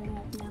just reading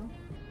up now.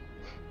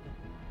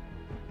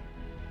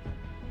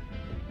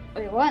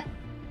 Wait, what?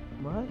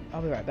 What?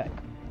 I'll be right back.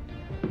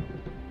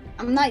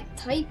 I'm not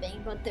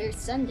typing, but they're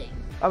sending.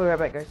 I'll be right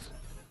back, guys.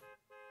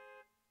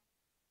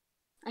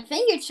 I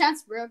think your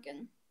chat's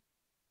broken.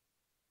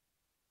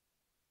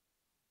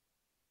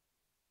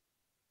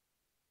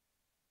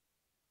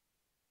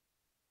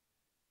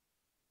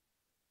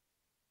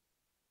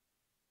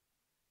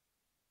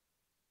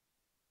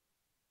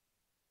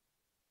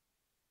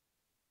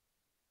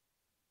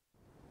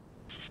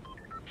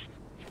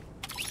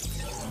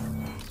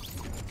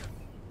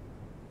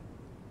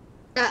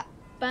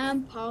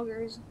 spam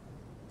poggers.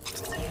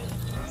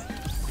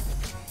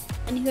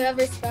 And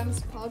whoever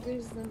spams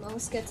poggers the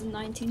most gets a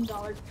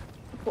 $19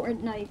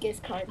 Fortnite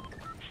gift card.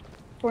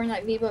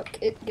 Fortnite V-Buck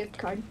gift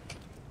card.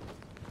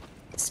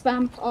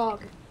 Spam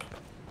pog.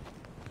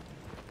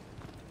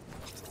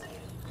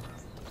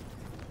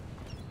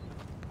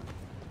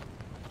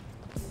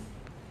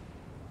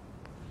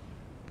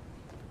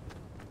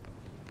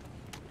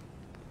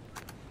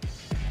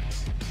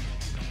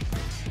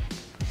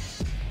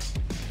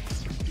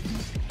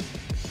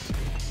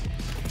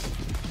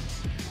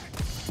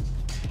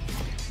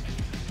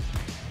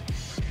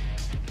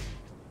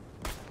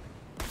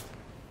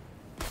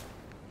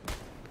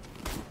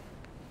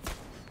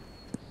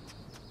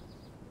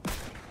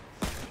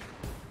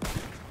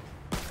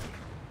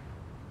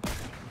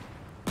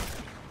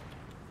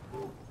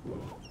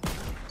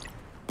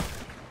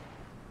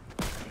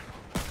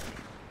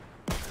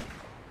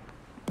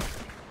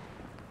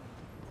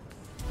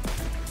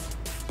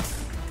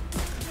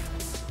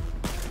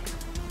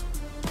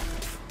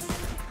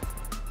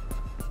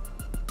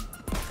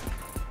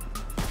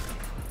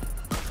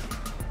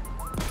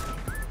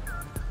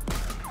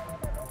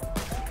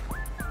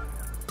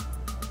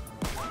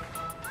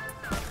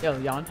 Yo,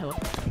 Jan, hello.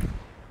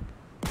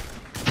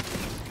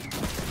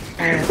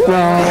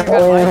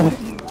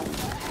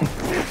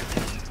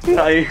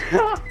 No,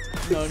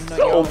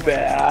 So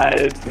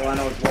bad. You wanna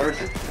know what's worse?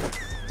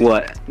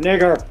 What?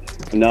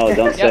 Nigger. No,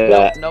 don't say Yep,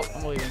 that. nope,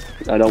 I'm leaving.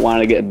 I don't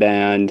want to get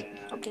banned.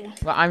 Okay.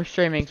 Well, I'm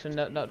streaming, so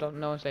no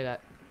one say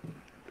that.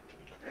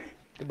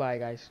 Goodbye,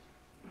 guys.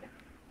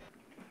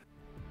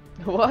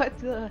 What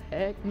the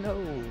heck? No.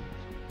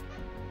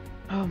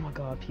 Oh my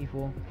god,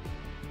 people.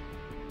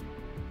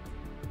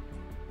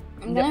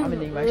 I'm I'm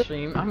ending my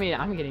stream. I'm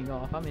getting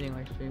off. I'm ending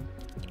my stream.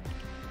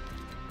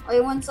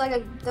 Wait 1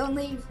 second. Don't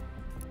leave.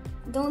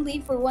 Don't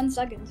leave for 1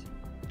 second.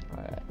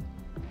 Alright.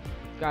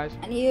 Guys,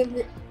 I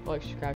need like, subscribe.